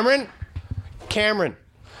 Cameron,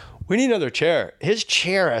 we need another chair. His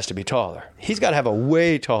chair has to be taller. He's got to have a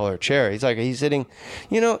way taller chair. He's sitting,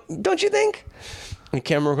 don't you think? And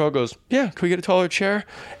Cameron Crowe goes, yeah, can we get a taller chair?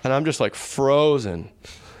 And I'm just like frozen.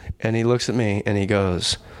 And he looks at me and he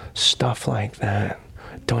goes, stuff like that,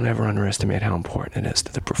 don't ever underestimate how important it is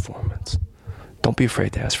to the performance. Don't be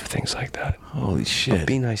afraid to ask for things like that. Holy shit. But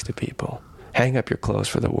be nice to people. Hang up your clothes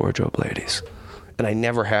for the wardrobe ladies. And I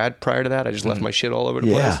never had prior to that. I just left my shit all over the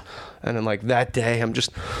Yeah. place. And then like that day, I'm just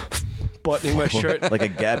buttoning my shirt. Like a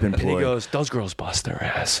Gap And he employee. goes, those girls bust their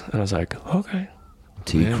ass. And I was like, okay.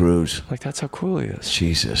 T. Cruz. Like, that's how cool he is.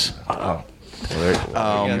 Jesus.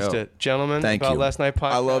 Against it. Gentlemen, Thank about you. Last Night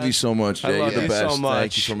podcast. I love you so much, Jay. I love You're the you best. so much.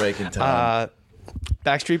 Thank you for making time.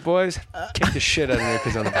 Backstreet Boys, kick the shit out of me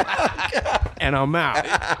because I'm and I'm out.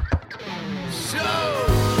 So,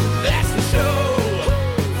 that's the show.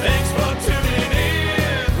 Thanks for tuning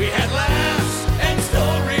in. We had laughs and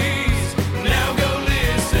stories. Now go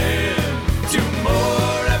listen to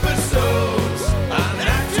more episodes on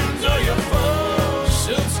iTunes or your phone.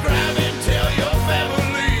 Subscribe and tell your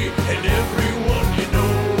family and everyone you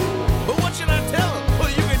know. But what should I tell them? Well,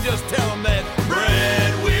 you can just tell them that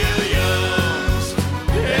Brad Williams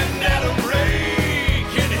and Adam Ray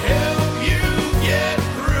can help you get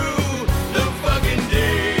through the fucking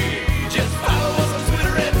day.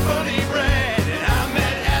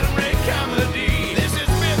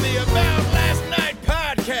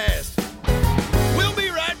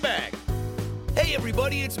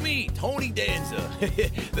 me, Tony Danza.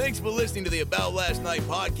 Thanks for listening to the About Last Night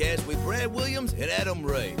podcast with Brad Williams and Adam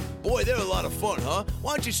Ray. Boy, they're a lot of fun, huh?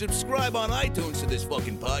 Why don't you subscribe on iTunes to this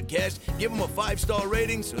fucking podcast? Give them a 5-star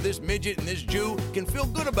rating so this midget and this Jew can feel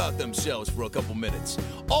good about themselves for a couple minutes.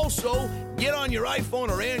 Also, get on your iPhone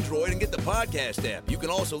or Android and get the podcast app. You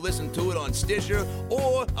can also listen to it on Stitcher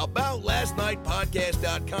or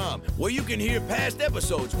aboutlastnightpodcast.com, where you can hear past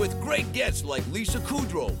episodes with great guests like Lisa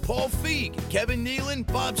Kudrow, Paul Feig, Kevin Nealon,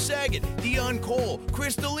 Bob Saget, Dion Cole,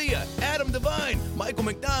 Chris D'Elia, Adam Devine, Michael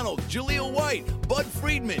McDonald, Jaleel White, Bud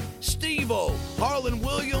Friedman, Steve-O, Harlan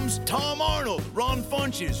Williams, Tom Arnold, Ron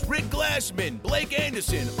Funches, Rick Glassman, Blake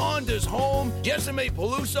Anderson, Anders Holm, Jessime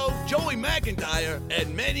Peluso, Joey McIntyre,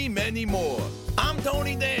 and many, many more. I'm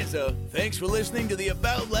Tony Danza. Thanks for listening to the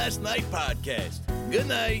About Last Night podcast. Good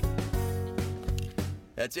night.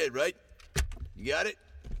 That's it, right? You got it?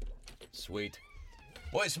 Sweet.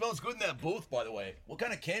 Boy, it smells good in that booth, by the way. What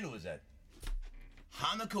kind of candle is that?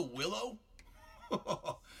 Hanukkah willow?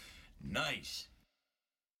 Nice.